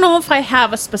 I don't know if I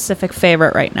have a specific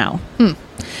favorite right now.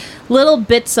 Little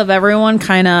bits of everyone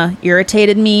kind of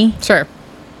irritated me, Sure.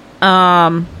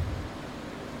 but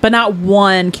not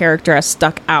one character has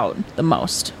stuck out the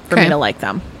most for me Okay. to like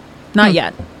them. Not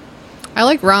yet. I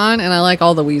like Ron and I like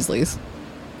all the Weasleys.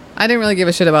 I didn't really give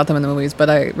a shit about them in the movies, but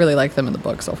I really like them in the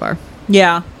book so far.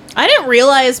 Yeah. I didn't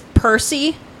realize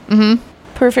Percy,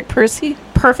 Perfect Percy.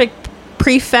 perfect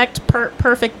prefect,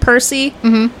 perfect Percy,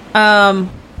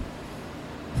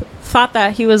 thought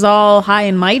that he was all high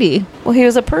and mighty. Well, he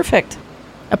was a perfect.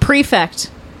 A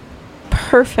prefect.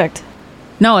 Perfect.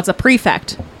 No, it's a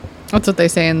prefect. That's what they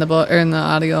say in the book or in the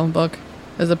audio book.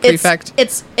 Is a prefect.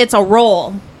 It's a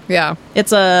role. Yeah.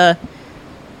 It's a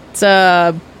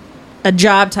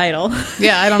job title.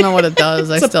 Yeah, I don't know what it does.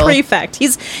 It's a prefect.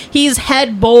 He's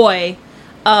head boy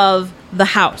of the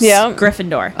house. Yeah.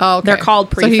 Gryffindor. Oh, okay. They're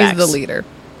called prefects. So he's the leader.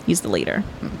 He's the leader.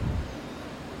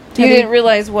 You didn't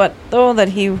realize what, though, that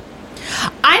he...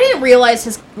 I didn't realize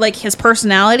his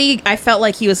personality. I felt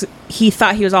like he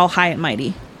thought he was all high and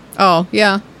mighty. Oh,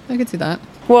 yeah. I could see that.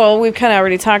 Well, we've kind of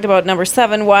already talked about number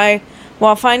 7.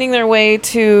 While finding their way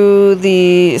to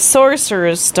the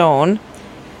Sorcerer's Stone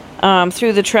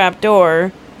through the trap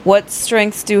door, what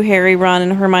strengths do Harry, Ron,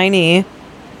 and Hermione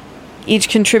each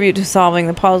contribute to solving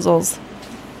the puzzles?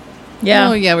 Yeah.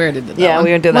 Oh, yeah, we already did that Yeah, one. we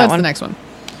already did that What's one. the next one?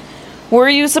 Were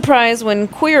you surprised when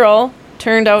Quirrell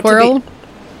turned out Quirrell? to be...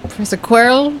 Professor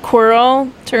Quirrell?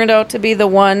 Quirrell turned out to be the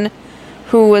one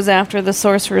who was after the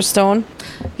Sorcerer's Stone?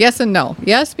 Yes and no.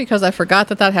 Yes, because I forgot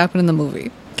that happened in the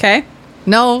movie. Okay.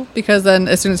 No, because then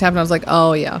as soon as it happened, I was like,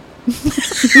 oh, yeah.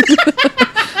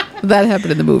 That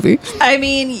happened in the movie. I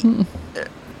mean,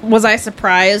 was I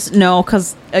surprised? No,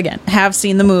 because again, have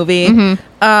seen the movie.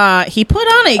 He put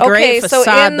on a great facade.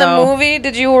 So in though. the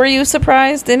movie, were you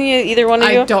surprised? Didn't either one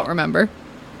of you? I don't remember.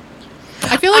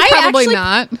 I feel like I probably actually-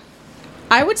 not.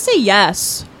 I would say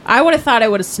yes. I would have thought I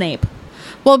would have Snape.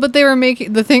 Well, but they were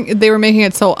making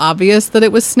it so obvious that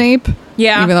it was Snape.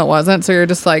 Yeah. Even though it wasn't. So you're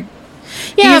just like,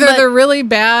 Yeah, either but- they're really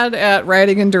bad at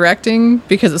writing and directing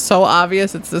because it's so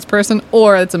obvious it's this person,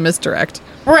 or it's a misdirect.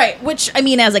 Right. Which I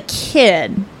mean, as a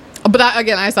kid, But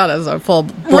I saw it as a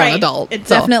full-blown adult. It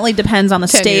so. definitely depends on the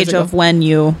 10 years stage ago. of when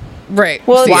you Right.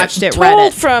 Well, See watched it, told read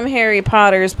it. from Harry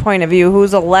Potter's point of view,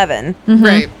 who's 11.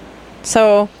 Right.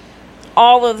 So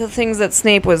all of the things that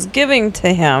Snape was giving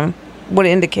to him would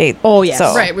indicate. Oh, yes.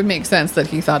 So. Right. It would make sense that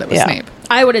he thought it was Yeah. Snape.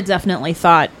 I would have definitely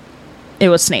thought it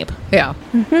was Snape. Yeah.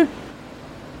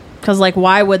 Because, like,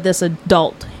 why would this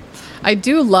adult? I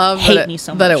do love Hate me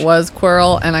so that much. it was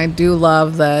Quirrell, and I do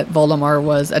love that Voldemort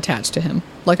was attached to him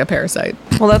like a parasite.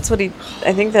 Well, that's what I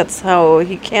think that's how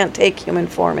he can't take human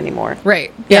form anymore.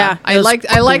 Right. Yeah, I it was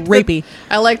liked creepy.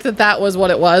 I liked that was what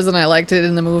it was, and I liked it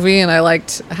in the movie, and I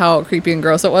liked how creepy and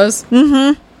gross it was.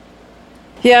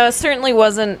 Yeah, it certainly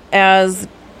wasn't as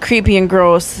creepy and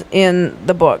gross in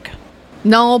the book.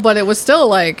 No, but it was still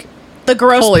like, The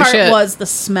gross Holy part shit. was the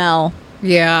smell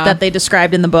yeah. that they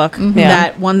described in the book. Yeah.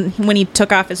 That one when he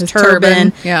took off his turban,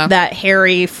 turban, yeah. that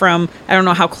Harry from I don't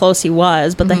know how close he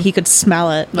was, but that he could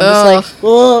smell it. And I Ugh. was like,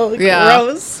 oh, Yeah.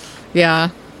 gross. yeah.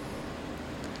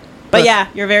 But yeah,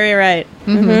 you're very right.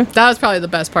 That was probably the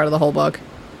best part of the whole book.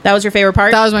 That was your favorite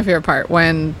part? That was my favorite part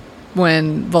when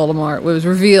Voldemort it was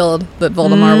revealed that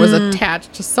Voldemort was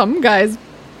attached to some guy's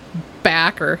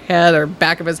back or head or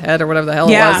back of his head or whatever the hell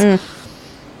Yeah. it was.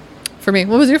 For for me.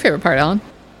 What was your favorite part, Ellen?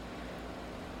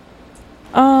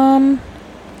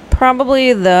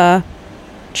 Probably the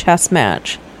chess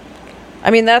match.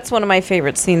 I mean, that's one of my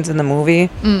favorite scenes in the movie.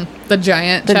 The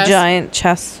giant The chess? giant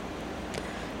chess.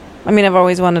 I mean, I've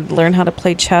always wanted to learn how to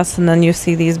play chess, and then you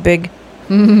see these big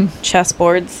chess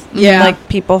boards. Yeah. Like,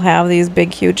 people have these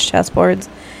big, huge chess boards.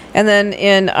 And then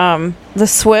in the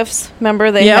Swifts, remember,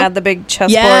 they Yep. had the big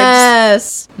chess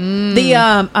Yes.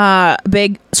 The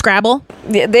big Scrabble.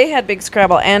 boards. Yeah, they had big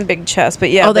Scrabble and big chess,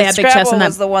 but yeah, Oh, they the had big chess Scrabble and that-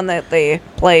 was the one that they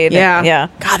played. Yeah. Yeah.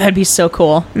 God, that'd be so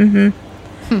cool.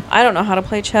 I don't know how to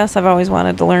play chess. I've always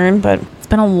wanted to learn, but It's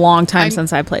been a long time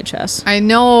since I played chess. I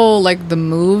know, like, the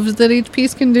moves that each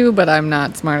piece can do, but I'm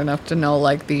not smart enough to know,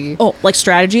 like, the... Oh, like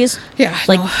strategies? Yeah.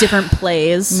 Like no. different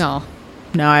plays? No.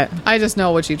 No, I just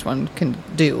know what each one can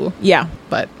do, yeah.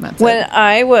 but that's when it.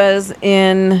 I was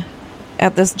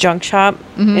at this junk shop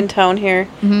in town here,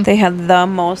 they had the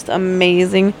most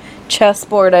amazing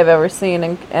chessboard I've ever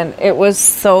seen, and it was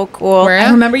so cool. Where?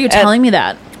 I remember you telling me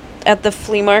that. At the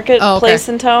flea market Oh, okay. place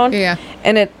in town. Yeah.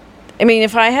 And I mean,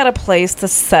 if I had a place to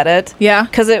set it, Yeah.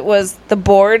 because it was the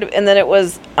board, and then it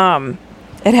was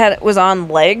it was on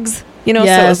legs, so it was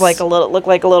Yes. like looked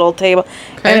like a little table,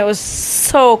 Okay. and it was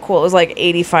so cool. It was like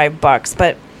 $85,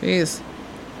 but Jeez.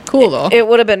 Cool, though. it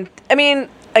would have been. I mean,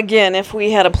 again, if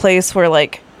we had a place where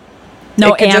like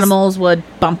No it could just- animals would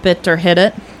bump it or hit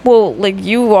it. well, like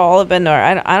you all have been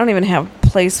there. I don't even have a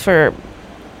place for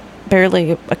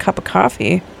barely a cup of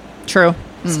coffee, True.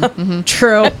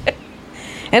 True.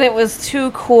 and it was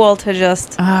too cool to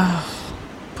just.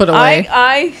 Put away.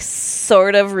 I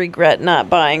sort of regret not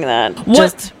buying that.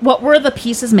 What were the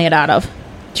pieces made out of?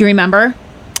 Do you remember?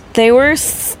 They were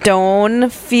stone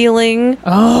feeling.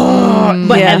 Oh,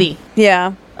 but yeah. heavy.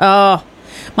 Yeah. Oh,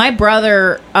 my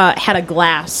brother had a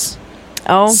glass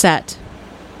Oh. set.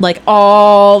 Like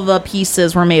all the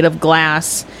pieces were made of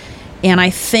glass, and I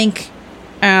think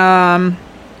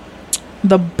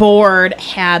the board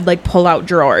had like pull-out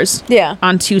drawers. Yeah.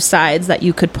 On two sides that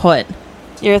you could put.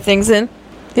 Your things in.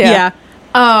 Yeah.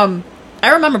 I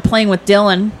remember playing with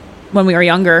Dylan when we were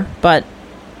younger, but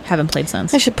haven't played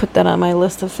since. I should put that on my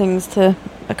list of things to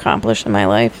accomplish in my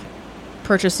life.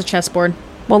 Purchase a chessboard.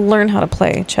 Well, learn how to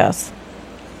play chess.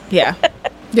 Yeah.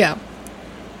 yeah.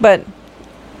 But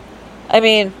I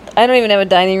mean, I don't even have a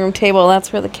dining room table.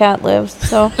 That's where the cat lives.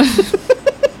 So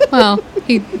Well,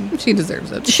 she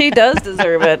deserves it. she does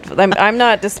deserve it. I'm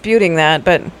not disputing that,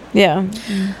 but yeah.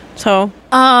 So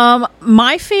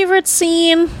My favorite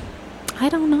scene, I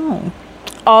don't know.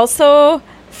 also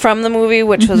from the movie,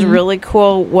 which was really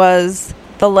cool, was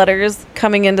the letters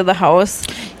coming into the house.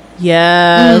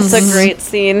 Yes. It's a great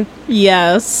scene.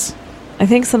 Yes. I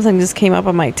think something just came up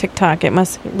on my TikTok. It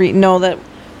must know that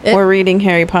we're reading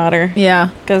Harry Potter. Yeah.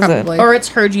 Probably. Or it's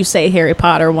heard you say Harry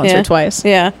Potter once or twice.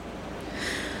 Yeah.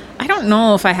 I don't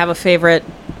know if I have a favorite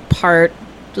part.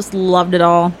 Just loved it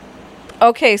all.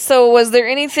 Okay, so was there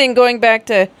anything, going back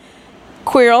to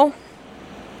Quirrell,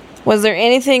 was there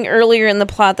anything earlier in the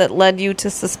plot that led you to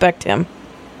suspect him?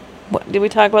 What, did we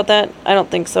talk about that? I don't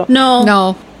think so. No.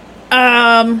 No.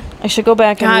 I should go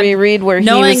back and God, reread where he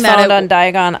knowing was that found it- on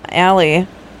Diagon Alley.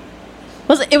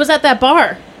 It was at that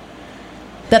bar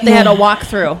that they had to walk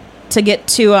through to get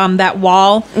to that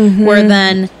wall where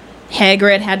then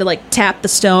Hagrid had to like tap the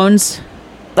stones.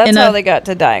 That's In how a- they got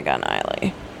to Diagon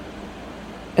Alley.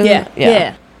 Yeah.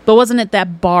 Yeah. But wasn't it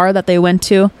that bar that they went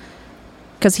to?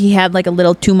 Because he had like a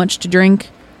little too much to drink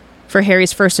for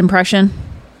Harry's first impression.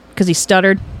 Because he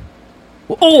stuttered.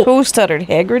 Oh! Who stuttered?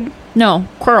 Hagrid? No,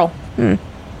 Quirrell. I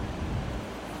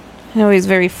know he's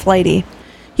very flighty.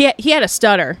 He had a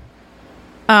stutter.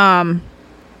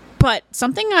 But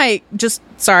something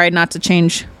sorry not to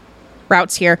change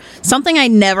routes here. Something I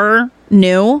never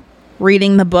knew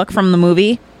reading the book from the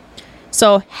movie.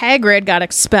 So Hagrid got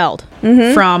expelled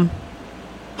from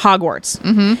Hogwarts.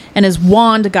 And his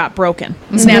wand got broken,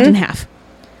 snapped in half.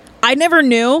 I never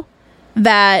knew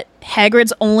that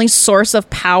Hagrid's only source of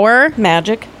power,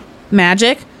 Magic.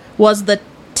 magic, was the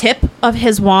tip of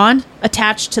his wand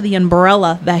attached to the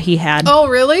umbrella that he had. Oh,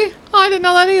 really? Oh, I didn't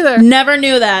know that either. Never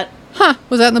knew that. Huh.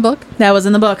 Was that in the book? That was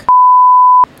in the book.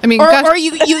 I mean, Or gosh,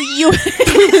 you Did you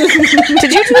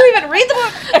two even read the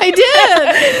book?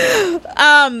 I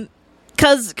did.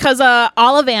 Cause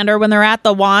Ollivander, when they're at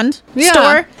the wand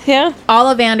store, Yeah.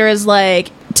 Ollivander is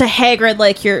like to Hagrid,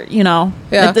 like you're, Yeah.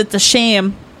 it's a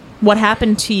shame what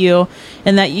happened to you,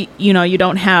 and that you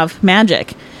don't have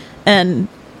magic, and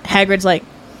Hagrid's like,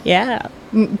 yeah,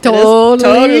 totally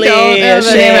don't have any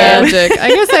shame. magic. I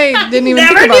guess I didn't even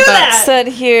think about that. Said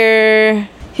here,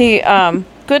 he,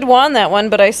 good wand, that one,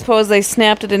 but I suppose they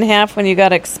snapped it in half when you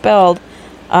got expelled.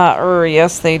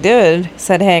 Yes, they did,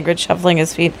 said Hagrid, shuffling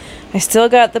his feet. I still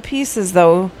got the pieces,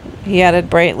 though, he added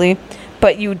brightly.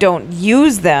 But you don't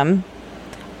use them.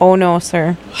 Oh, no,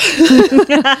 sir.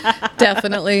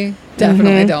 Definitely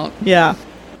Mm-hmm. don't. Yeah.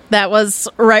 That was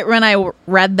right when I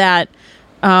read that.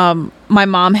 My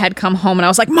mom had come home and I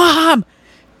was like, Mom!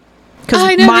 Because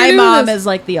I never my knew mom this. is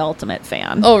like the ultimate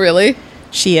fan. Oh, really?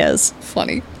 She is.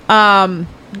 Funny. And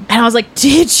I was like,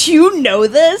 did you know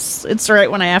this? It's right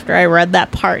when after I read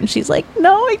that part. And she's like,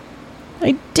 no,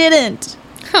 I didn't.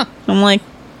 Huh. I'm like,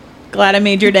 glad I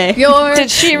made your day. Did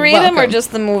she read them or welcome.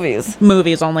 just the movies?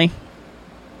 Movies only.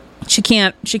 She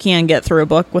can't get through a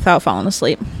book without falling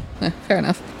asleep. Fair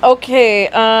enough. Okay,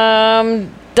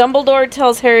 Dumbledore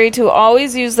tells Harry to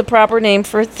always use the proper name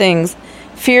for things.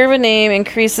 Fear of a name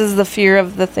increases the fear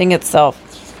of the thing itself.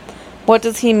 What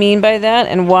does he mean by that,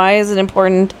 and why is it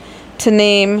important to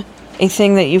name a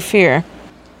thing that you fear?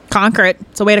 Conquer it.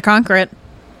 It's a way to conquer it.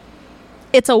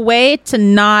 It's a way to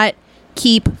not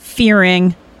keep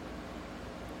fearing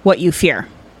what you fear.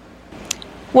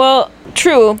 Well,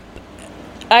 true.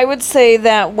 I would say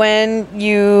that when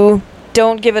you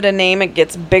don't give it a name, it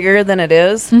gets bigger than it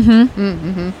is.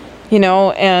 Mm-hmm. You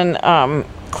know, and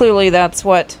clearly that's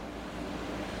what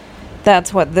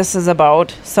this is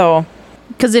about. So,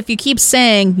 Because if you keep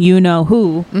saying, you know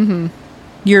who,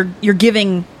 you're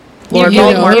giving Lord you're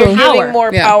Voldemort giving power.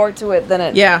 more Yeah. power to it than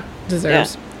it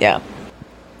Deserves. Yeah.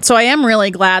 So I am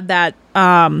really glad that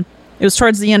it was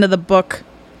towards the end of the book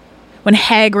when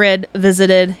Hagrid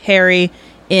visited Harry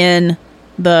in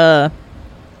the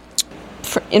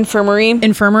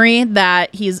Infirmary.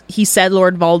 that he said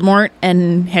Lord Voldemort,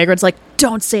 and Hagrid's like,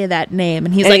 don't say that name,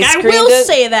 and he's And like, he I screamed will it?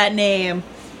 say that name.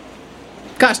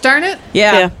 Gosh darn it.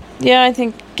 Yeah. Yeah, I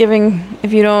think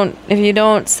if you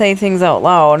don't say things out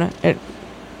loud, it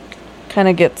kind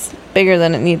of gets bigger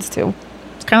than it needs to.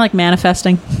 It's kind of like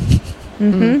manifesting.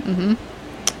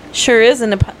 Sure is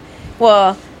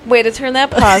well, way to turn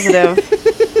that positive.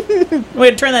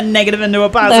 Way to turn that negative into a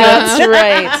positive. That's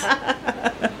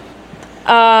right.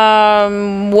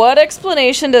 What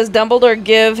explanation does Dumbledore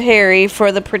give Harry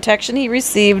for the protection he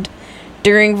received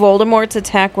during Voldemort's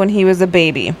attack when he was a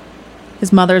baby?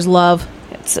 His mother's love.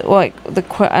 It's like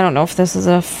I don't know if this is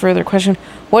a further question.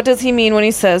 What does he mean when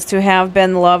he says to have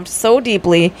been loved so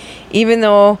deeply, even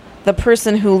though the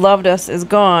person who loved us is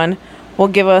gone, will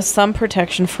give us some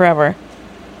protection forever?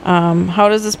 How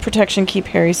does this protection keep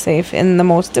Harry safe in the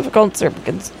most difficult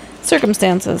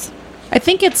circumstances? I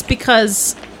think it's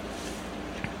because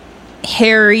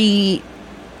Harry,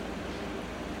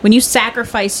 when you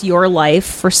sacrifice your life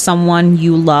for someone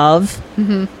you love,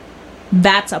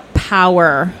 that's a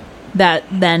power that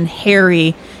then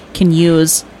Harry can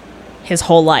use his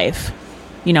whole life.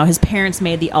 You know, his parents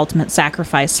made the ultimate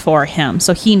sacrifice for him,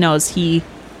 so he knows he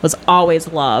was always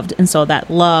loved, and so that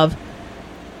love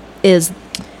is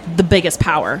the biggest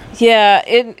power. Yeah,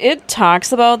 it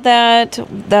talks about that.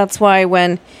 That's why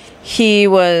when he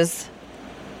was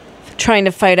trying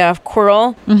to fight off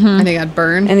Quirrell, And he got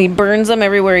burned. and he burns him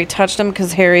everywhere he touched him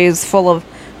because Harry was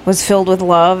filled with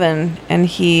love, and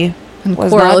he And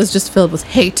was Quirrell not. is just filled with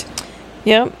hate.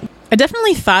 Yep. I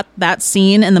definitely thought that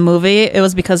scene in the movie, it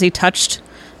was because he touched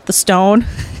the stone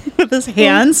with his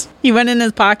hands. He went in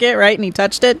his pocket, right, and he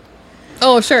touched it.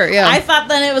 Oh, sure, yeah. I thought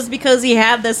then it was because he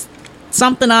had this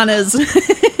something on his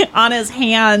on his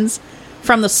hands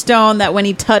from the stone that when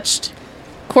he touched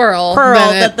Quirrell. Pearl,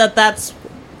 then it- that's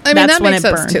I mean, that's that when makes it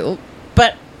sense, burned. too.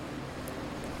 But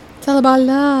It's all about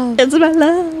love. it's about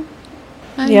love.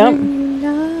 Yep.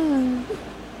 Love.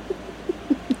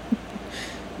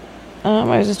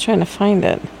 I was just trying to find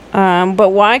it. But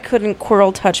why couldn't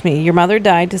Quirrell touch me? Your mother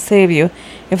died to save you.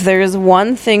 If there is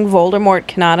one thing Voldemort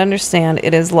cannot understand,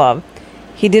 it is love.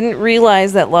 He didn't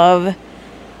realize that love,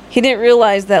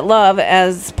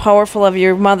 as powerful of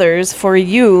your mother's, for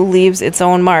you leaves its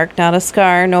own mark, not a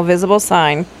scar, no visible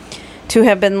sign. To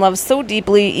have been loved so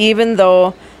deeply, even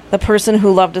though the person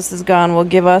who loved us is gone, will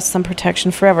give us some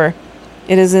protection forever.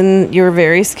 It is in your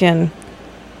very skin.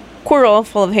 Quirrell,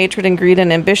 full of hatred and greed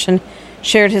and ambition,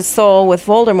 shared his soul with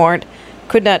Voldemort,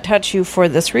 could not touch you for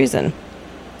this reason.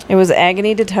 It was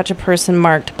agony to touch a person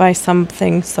marked by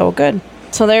something so good.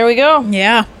 So there we go.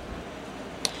 Yeah.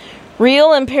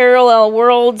 Real and parallel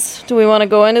worlds. Do we want to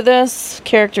go into this?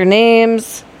 Character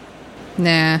names,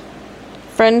 Nah.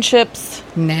 friendships.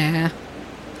 Nah.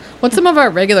 What's some of our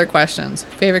regular questions?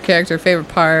 Favorite character, favorite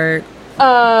part?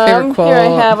 Favorite quote? Here I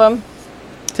have them.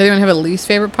 Does anyone have a least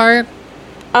favorite part?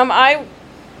 I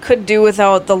could do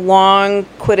without the long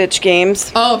Quidditch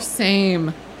games. Oh,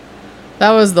 same.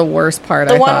 That was the worst part,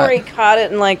 The I one thought. where he caught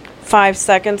it in like 5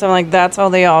 seconds. I'm like, that's how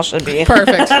they all should be.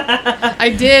 Perfect. I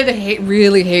did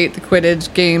really hate the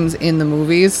Quidditch games in the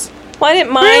movies. Well, I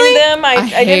didn't mind them. I didn't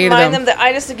hated mind them. them.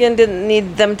 I just, again, didn't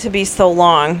need them to be so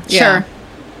long. Yeah. Sure.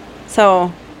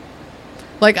 So,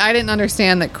 Like, I didn't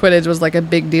understand that Quidditch was, like, a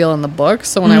big deal in the book.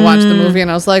 So when I watched the movie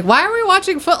and I was like, why are we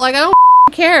watching Like, I don't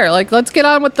care. Like, let's get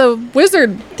on with the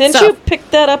wizard didn't stuff. you pick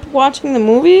that up watching the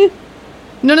movie?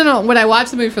 No. When I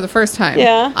watched the movie for the first time,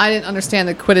 Yeah. I didn't understand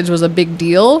that Quidditch was a big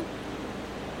deal,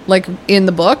 like, in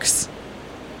the books.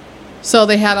 So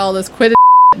they had all this Quidditch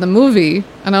in the movie.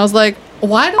 And I was like,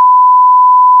 why the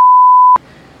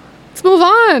let's move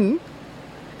on.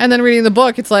 And then reading the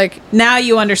book, it's like, Now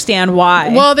you understand why.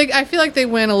 well, I feel like they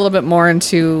went a little bit more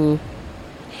into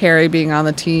Harry being on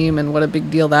the team and what a big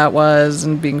deal that was,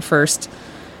 and being first,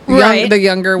 Right. the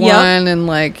younger Yep. one, and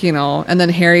like, you know, and then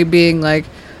Harry being like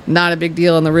not a big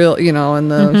deal in the real, you know, in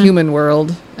the human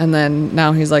world, and then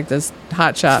now he's like this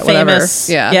hotshot, whatever. Famous.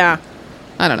 Yeah, Yeah.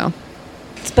 I don't know,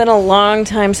 It's been a long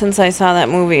time since I saw that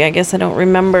movie. I guess I don't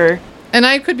remember. and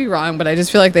I could be wrong, but I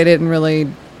just feel like they didn't really.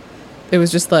 It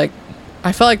was just like,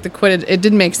 I felt like the Quidditch. It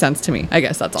didn't make sense to me. I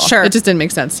guess that's all. Sure. It just didn't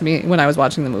make sense to me when I was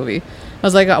watching the movie. I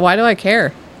was like, why do I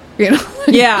care? You know.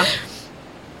 Yeah.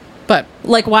 But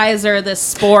Like, why is there this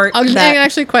sport? and that-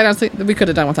 actually, quite honestly, we could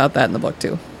have done without that in the book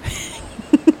too.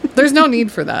 There's no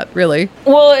need for that, really.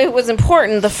 Well, it was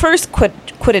important, the first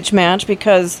Quidditch match,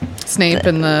 because, Snape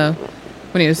and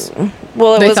when he was,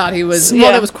 well, they thought he was.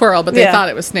 Well, it was Quirrell, but they Yeah. thought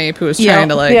it was Snape who was Yeah. trying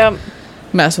to like yeah.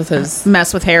 mess with his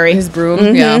mess with Harry.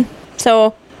 broom. Yeah.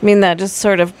 So, I mean, that just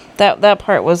sort of, that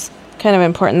part was kind of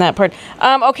important, that part.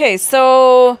 Okay,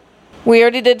 so we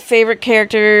already did favorite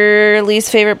character, least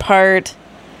favorite part.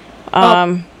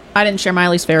 I didn't share my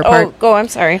least favorite part. Oh, go, I'm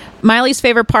sorry. My least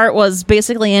favorite part was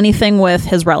basically anything with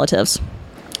his relatives.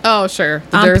 Oh, sure.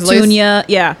 The Aunt Dursleys. Petunia,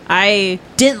 yeah. I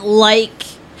didn't like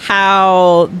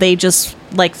how they just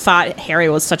like thought Harry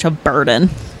was such a burden.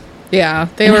 Yeah,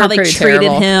 they And were how they pretty treated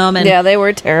terrible. him, and Yeah, they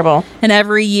were terrible. and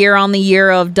every year on the year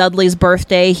of Dudley's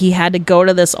birthday, he had to go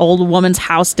to this old woman's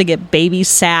house to get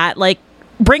babysat. Like,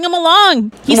 bring him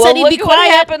along. He Well, said he'd look be at what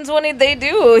quiet. happens when they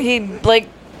do. He, like,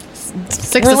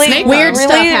 Six really, of Snake weird on.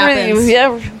 stuff happens.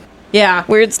 Yeah, Yeah,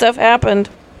 weird stuff happened.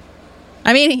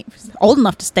 I mean, he was old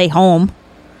enough to stay home,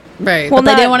 Right. Well, but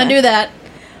they not- didn't want to do that.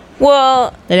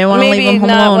 Well, They didn't want to leave maybe him home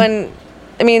not alone. when,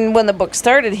 I mean, when the book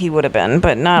started, he would have been,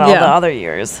 but not all Yeah. the other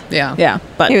years. yeah. Yeah,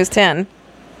 but He was 10.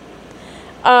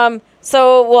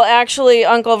 So, well, actually,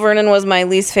 Uncle Vernon was my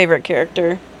least favorite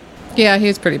character. Yeah, he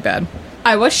was pretty bad.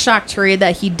 I was shocked to read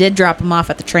that he did drop him off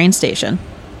at the train station.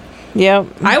 Yep.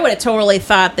 I would have totally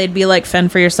thought they'd be like,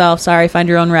 fend for yourself. Sorry, find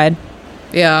your own ride.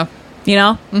 Yeah. You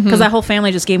know? Because that whole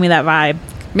family just gave me that vibe.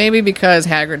 Maybe because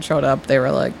Hagrid showed up, they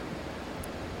were like,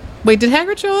 wait, did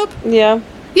Hagrid show up? Yeah.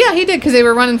 Yeah, he did, because they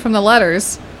were running from the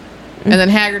letters. And then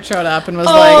Hagrid showed up and was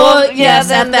Oh, like, well, yes,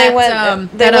 then at that, they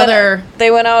that went, other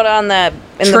They went out on that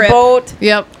in trip. the boat.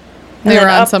 yep. And They were then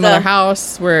on up some the- other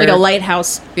house where, like a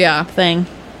lighthouse yeah, thing.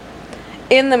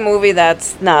 In the movie,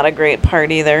 that's not a great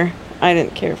part either. I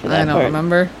didn't care for that I don't part.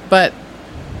 remember. But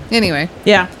anyway,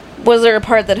 Yeah, Was there a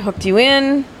part that hooked you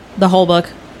in? the whole book.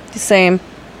 The same.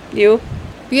 You?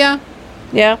 yeah.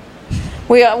 Yeah.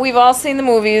 We've all seen the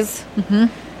movies. Mm-hmm.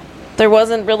 There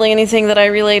wasn't really anything that I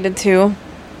related to.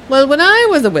 Well, when I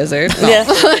was a wizard, no.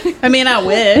 Yeah. I mean, I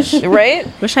wish. Right?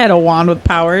 Wish I had a wand with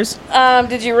powers.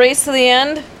 Did you race to the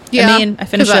end? Yeah, I mean, I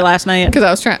finished 'cause it last night. because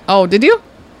I was trying. Oh, did you?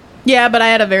 Yeah, but I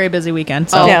had a very busy weekend.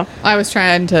 So Oh, Yeah. I was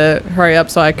trying to hurry up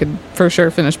so I could for sure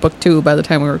finish book 2 by the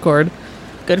time we record.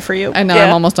 good for you. And now Yeah.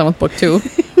 I'm almost done with book 2,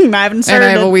 I haven't and started. I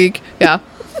have a it. week. Yeah.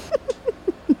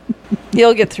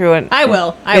 You'll get through it. I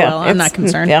will. I Yeah, will. I'm not it's-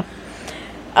 concerned.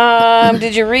 Yeah.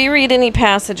 Did you reread any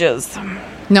passages?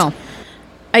 No.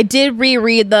 I did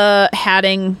reread the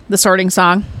Sorting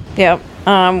Song. Yep.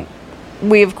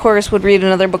 We of course would read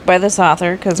another book by this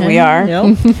author because we are.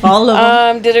 Yep. All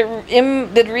of them.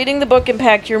 Did reading the book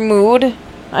impact your mood?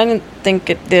 I didn't think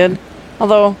it did.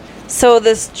 Although, so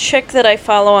this chick that I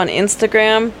follow on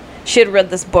Instagram, she had read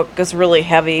this book, this really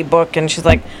heavy book, and she's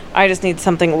like, I just need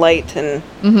something light and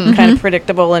kind of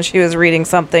predictable. And she was reading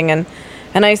something, and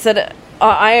I said,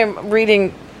 I am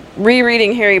rereading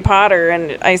Harry Potter,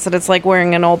 and I said it's like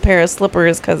wearing an old pair of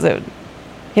slippers because it,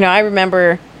 I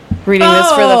remember reading this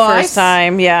for the Oh, I first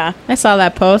time. Yeah, I saw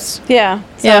that post. yeah,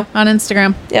 so, Yeah, on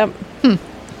Instagram. yep.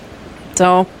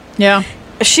 So Yeah.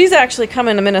 she's actually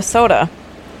coming to Minnesota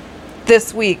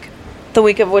this week, the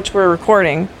week of which we're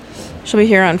recording. She'll be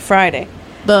here on Friday.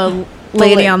 The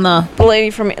lady la- on the.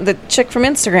 The chick from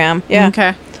Instagram. Yeah.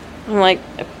 Okay. I'm like,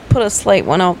 I put a slight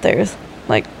one out there.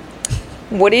 Like,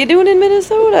 what are you doing in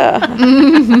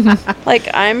Minnesota? Like,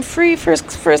 I'm free for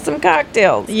some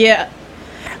cocktails. Yeah.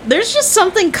 There's just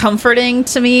something comforting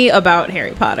to me about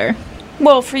Harry Potter.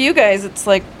 Well, for you guys, it's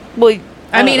like, well,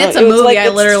 I mean, don't it's know, a it was movie like I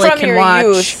it's literally from can your watch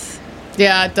youth.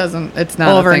 Yeah, it's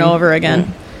not over a and thing. over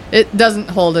again. It doesn't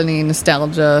hold any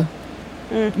nostalgia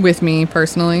with me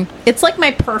personally. It's like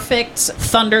my perfect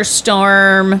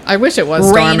thunderstorm, I wish it was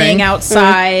storming. raining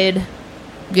outside,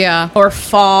 Yeah. or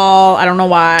fall. I don't know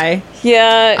why.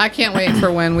 Yeah, I can't wait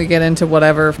for when we get into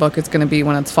whatever book it's going to be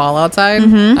when it's fall outside.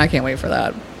 I can't wait for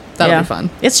that. That'll Yeah. be fun.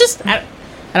 It's just, I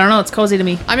don't know. It's cozy to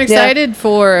me. I'm excited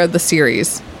for the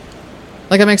series.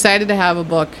 Like, I'm excited to have a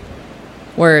book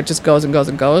where it just goes and goes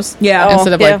and goes. Yeah. Oh,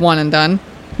 Instead of yeah. like one and done,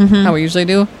 how we usually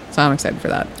do. So I'm excited for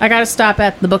that. I got to stop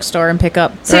at the bookstore and pick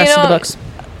up the So, you rest of the know, books.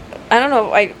 I don't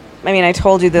know. I mean, I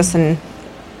told you this in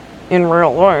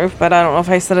real life, but I don't know if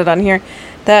I said it on here.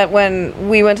 That when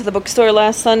we went to the bookstore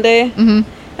last Sunday,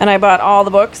 and I bought all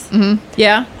the books,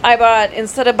 Yeah. I bought,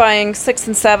 instead of buying 6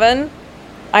 and 7,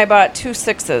 I bought 2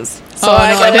 6s. So Oh, no,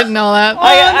 I didn't know that.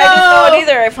 I didn't know it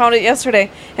either. I found it yesterday.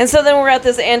 And so then we're at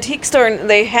this antique store, and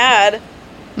they had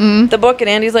the book, and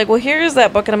Andy's like, well, here's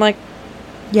that book. And I'm like,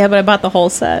 Yeah, but I bought the whole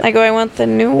set. I want the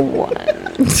new one.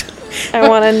 I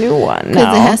want a new one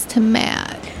now. to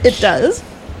match. It does.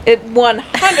 It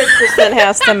 100%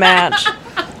 has to match.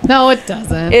 No, it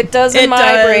doesn't. It does in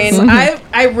my brain.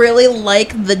 I really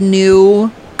like the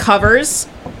new covers.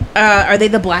 Are they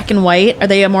the black and white? Are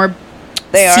they a more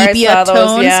They are. I sepia saw those,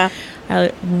 tones? yeah.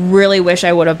 I really wish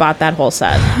I would have bought that whole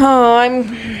set.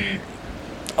 Oh,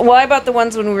 Well, I bought the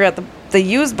ones when we were at the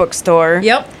used bookstore.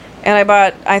 Yep. And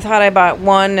I thought I bought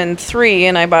 1 and 3,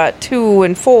 and I bought 2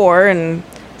 and 4, and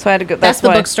so I had to go. That's the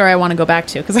why- bookstore I want to go back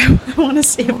to because I want to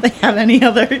see if they have any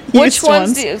other Which used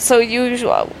ones? So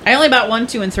usually, I only bought 1,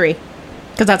 2, and 3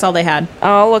 because that's all they had.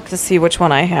 I'll look to see which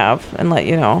one I have and let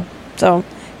you know. So,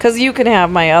 because you can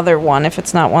have my other one if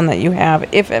it's not one that you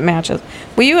have, if it matches.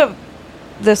 Well, you have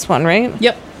this one, right?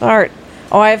 Yep. Art.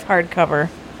 Oh, I have hardcover.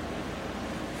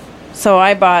 So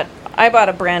I bought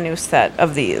a brand new set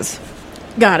of these.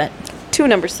 Got it. 2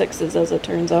 number 6s, as it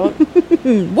turns out.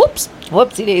 Whoops.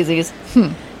 Whoopsie daisies.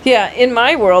 Yeah, in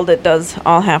my world, it does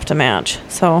all have to match.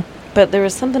 So, but there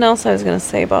was something else I was going to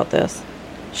say about this.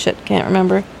 Shit, can't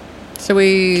remember. So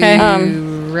we 'Kay.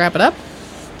 wrap it up?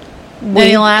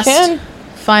 Any last can.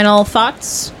 final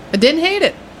thoughts, I didn't hate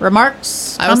it.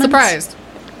 remarks? I was comments? surprised.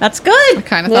 That's I good.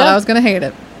 kind of thought Yeah. I was going to hate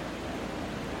it.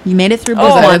 You made it through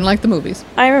Because both I one. didn't like the movies.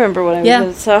 I remember what I was Yeah.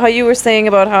 gonna- So how you were saying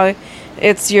about how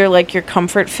it's your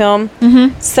comfort film.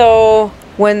 Mm-hmm. So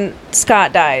when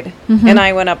Scott died, and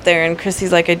I went up there, and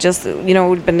Chrissy's like, I just,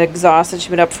 we'd been exhausted. She'd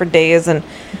been up for days, and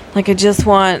I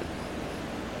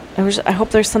hope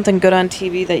there's something good on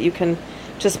TV that you can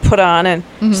just put on, and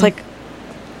it's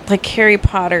like Harry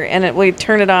Potter, and we'd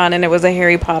turn it on, and it was a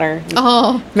Harry Potter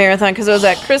Oh, marathon because it was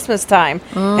at Christmas time.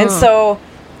 And so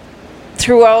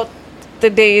throughout the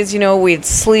days, we'd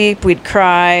sleep, we'd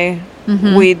cry,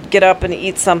 we'd get up and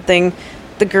eat something.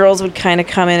 The girls would kind of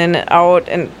come in and out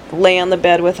and lay on the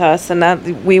bed with us, and that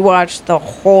we watched the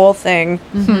whole thing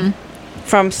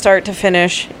from start to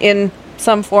finish in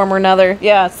some form or another.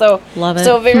 Yeah, so Love it.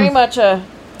 So very much a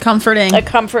Comforting.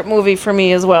 comfort movie for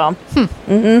me as well.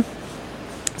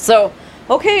 So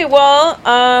okay, well,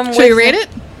 should we rate it?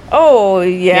 Oh,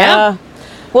 yeah. Yeah.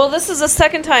 Well, this is the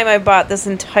second time I bought this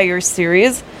entire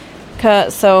series.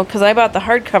 Because I bought the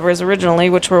hardcovers originally,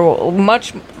 which were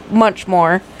much, much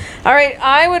more. All right,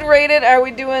 I would rate it. Are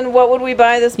we doing, what would we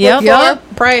buy this book for?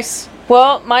 Price.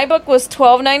 Well, my book was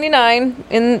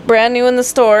 $12.99 brand new in the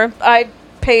store. I'd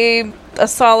pay a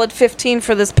solid $15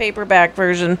 for this paperback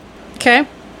version. Okay.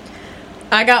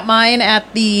 I got mine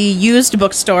at the used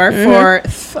bookstore for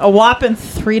a whopping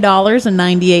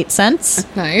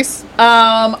 $3.98. Nice.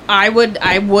 I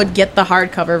would get the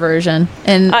hardcover version,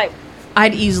 and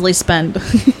I'd easily spend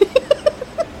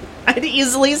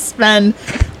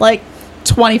like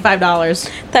 $25.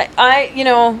 That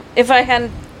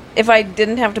if I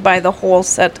didn't have to buy the whole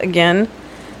set again,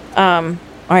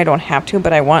 I don't have to,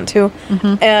 but I want to.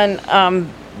 And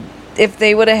if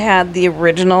they would have had the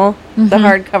original, the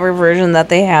hardcover version that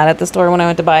they had at the store when I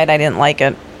went to buy it, I didn't like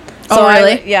it. Oh,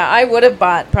 really? I would have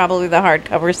bought probably the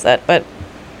hardcover set, but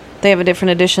they have a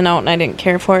different edition out, and I didn't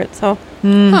care for it. So,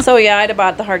 so yeah, I'd have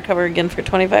bought the hardcover again for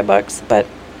 $25. But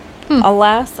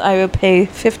alas, I would pay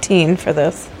 $15 for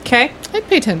this. Okay. I'd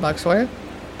pay $10 for it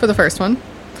for the first one.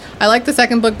 I like the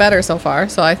second book better so far,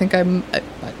 so I think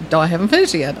though I haven't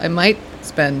finished it yet. I might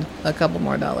spend a couple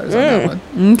more dollars on that one.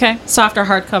 Okay. Softer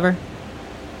hardcover.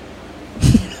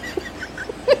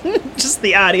 Just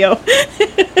the audio.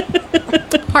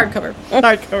 Hardcover.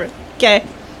 Hardcover. Okay.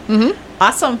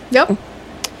 Awesome. Yep.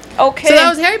 Okay. So that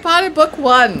was Harry Potter book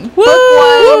 1. Woo!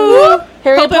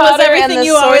 Harry Hope it was Potter and everything the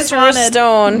you always Sorcerer's wanted.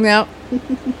 Stone. Yep.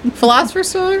 Philosopher's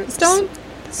Stone?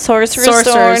 Sorcerer's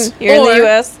Sorcerers. Stone. You're in Or- the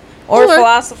U.S. Or or-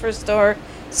 Philosopher's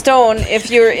Stone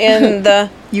if you're in the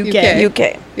UK.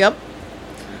 UK. Yep.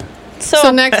 So,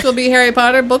 So next will be Harry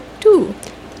Potter book 2.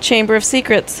 Chamber of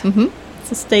Secrets. So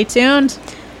stay tuned.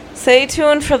 Stay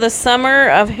tuned for the summer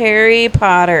of Harry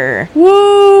Potter.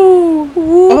 Woo!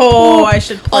 Oh, I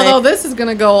should play. Although this is going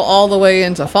to go all the way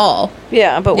into fall.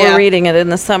 Yeah, but Yeah. we're reading it in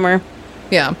the summer,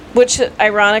 Yeah. which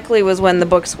ironically was when the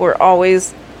books were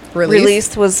always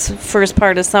released was first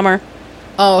part of summer.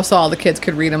 Oh, so all the kids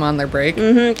could read them on their break.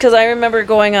 Because I remember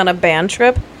going on a band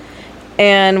trip,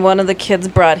 and one of the kids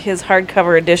brought his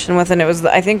hardcover edition with, and it was,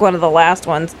 I think, one of the last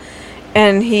ones,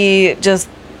 and he just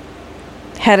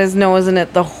had his nose in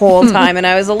it the whole time, and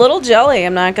I was a little jelly,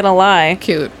 I'm not going to lie.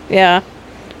 Cute. Yeah.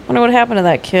 Wonder what happened to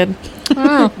that kid.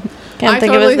 Oh. Can't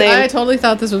think of his name. I totally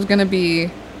thought this would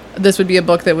be a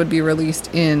book that would be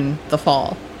released in the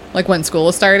fall. Like when school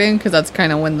was starting, because that's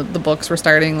kind of when the books were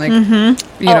starting, like,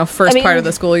 first part of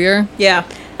the school year. Yeah.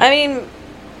 I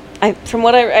mean, from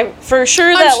what I for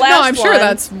sure that last I'm sure one-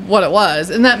 that's what it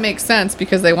was. And that makes sense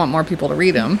because they want more people to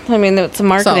read them. I mean, it's a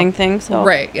marketing thing, so.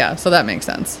 Right, yeah, so that makes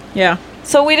sense. Yeah.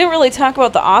 So we didn't really talk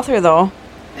about the author, though.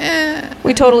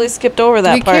 We totally skipped over Do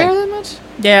that we part. care that much?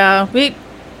 Yeah.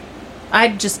 I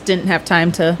just didn't have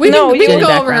time to. We No, can you go didn't.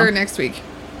 over her Background. next week.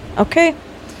 Okay.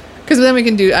 Because then I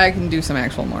can do some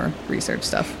actual more research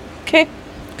stuff. Okay.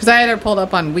 Because I had her pulled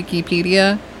up on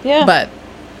Wikipedia. Yeah. But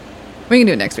we can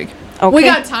do it next week. Okay. We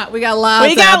got time. We got lots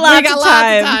We got lots of of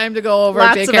time. time to go over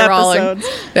Lots J.K. of Rowling.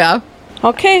 episodes. Yeah.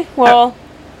 Okay, well,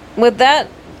 with that,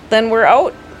 then we're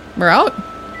out. We're out.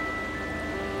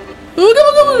 Ooga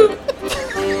booga boo.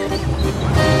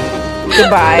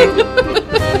 Goodbye.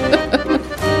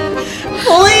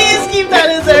 Please keep that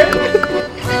in there.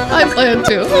 I plan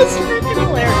to. That's freaking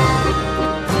hilarious.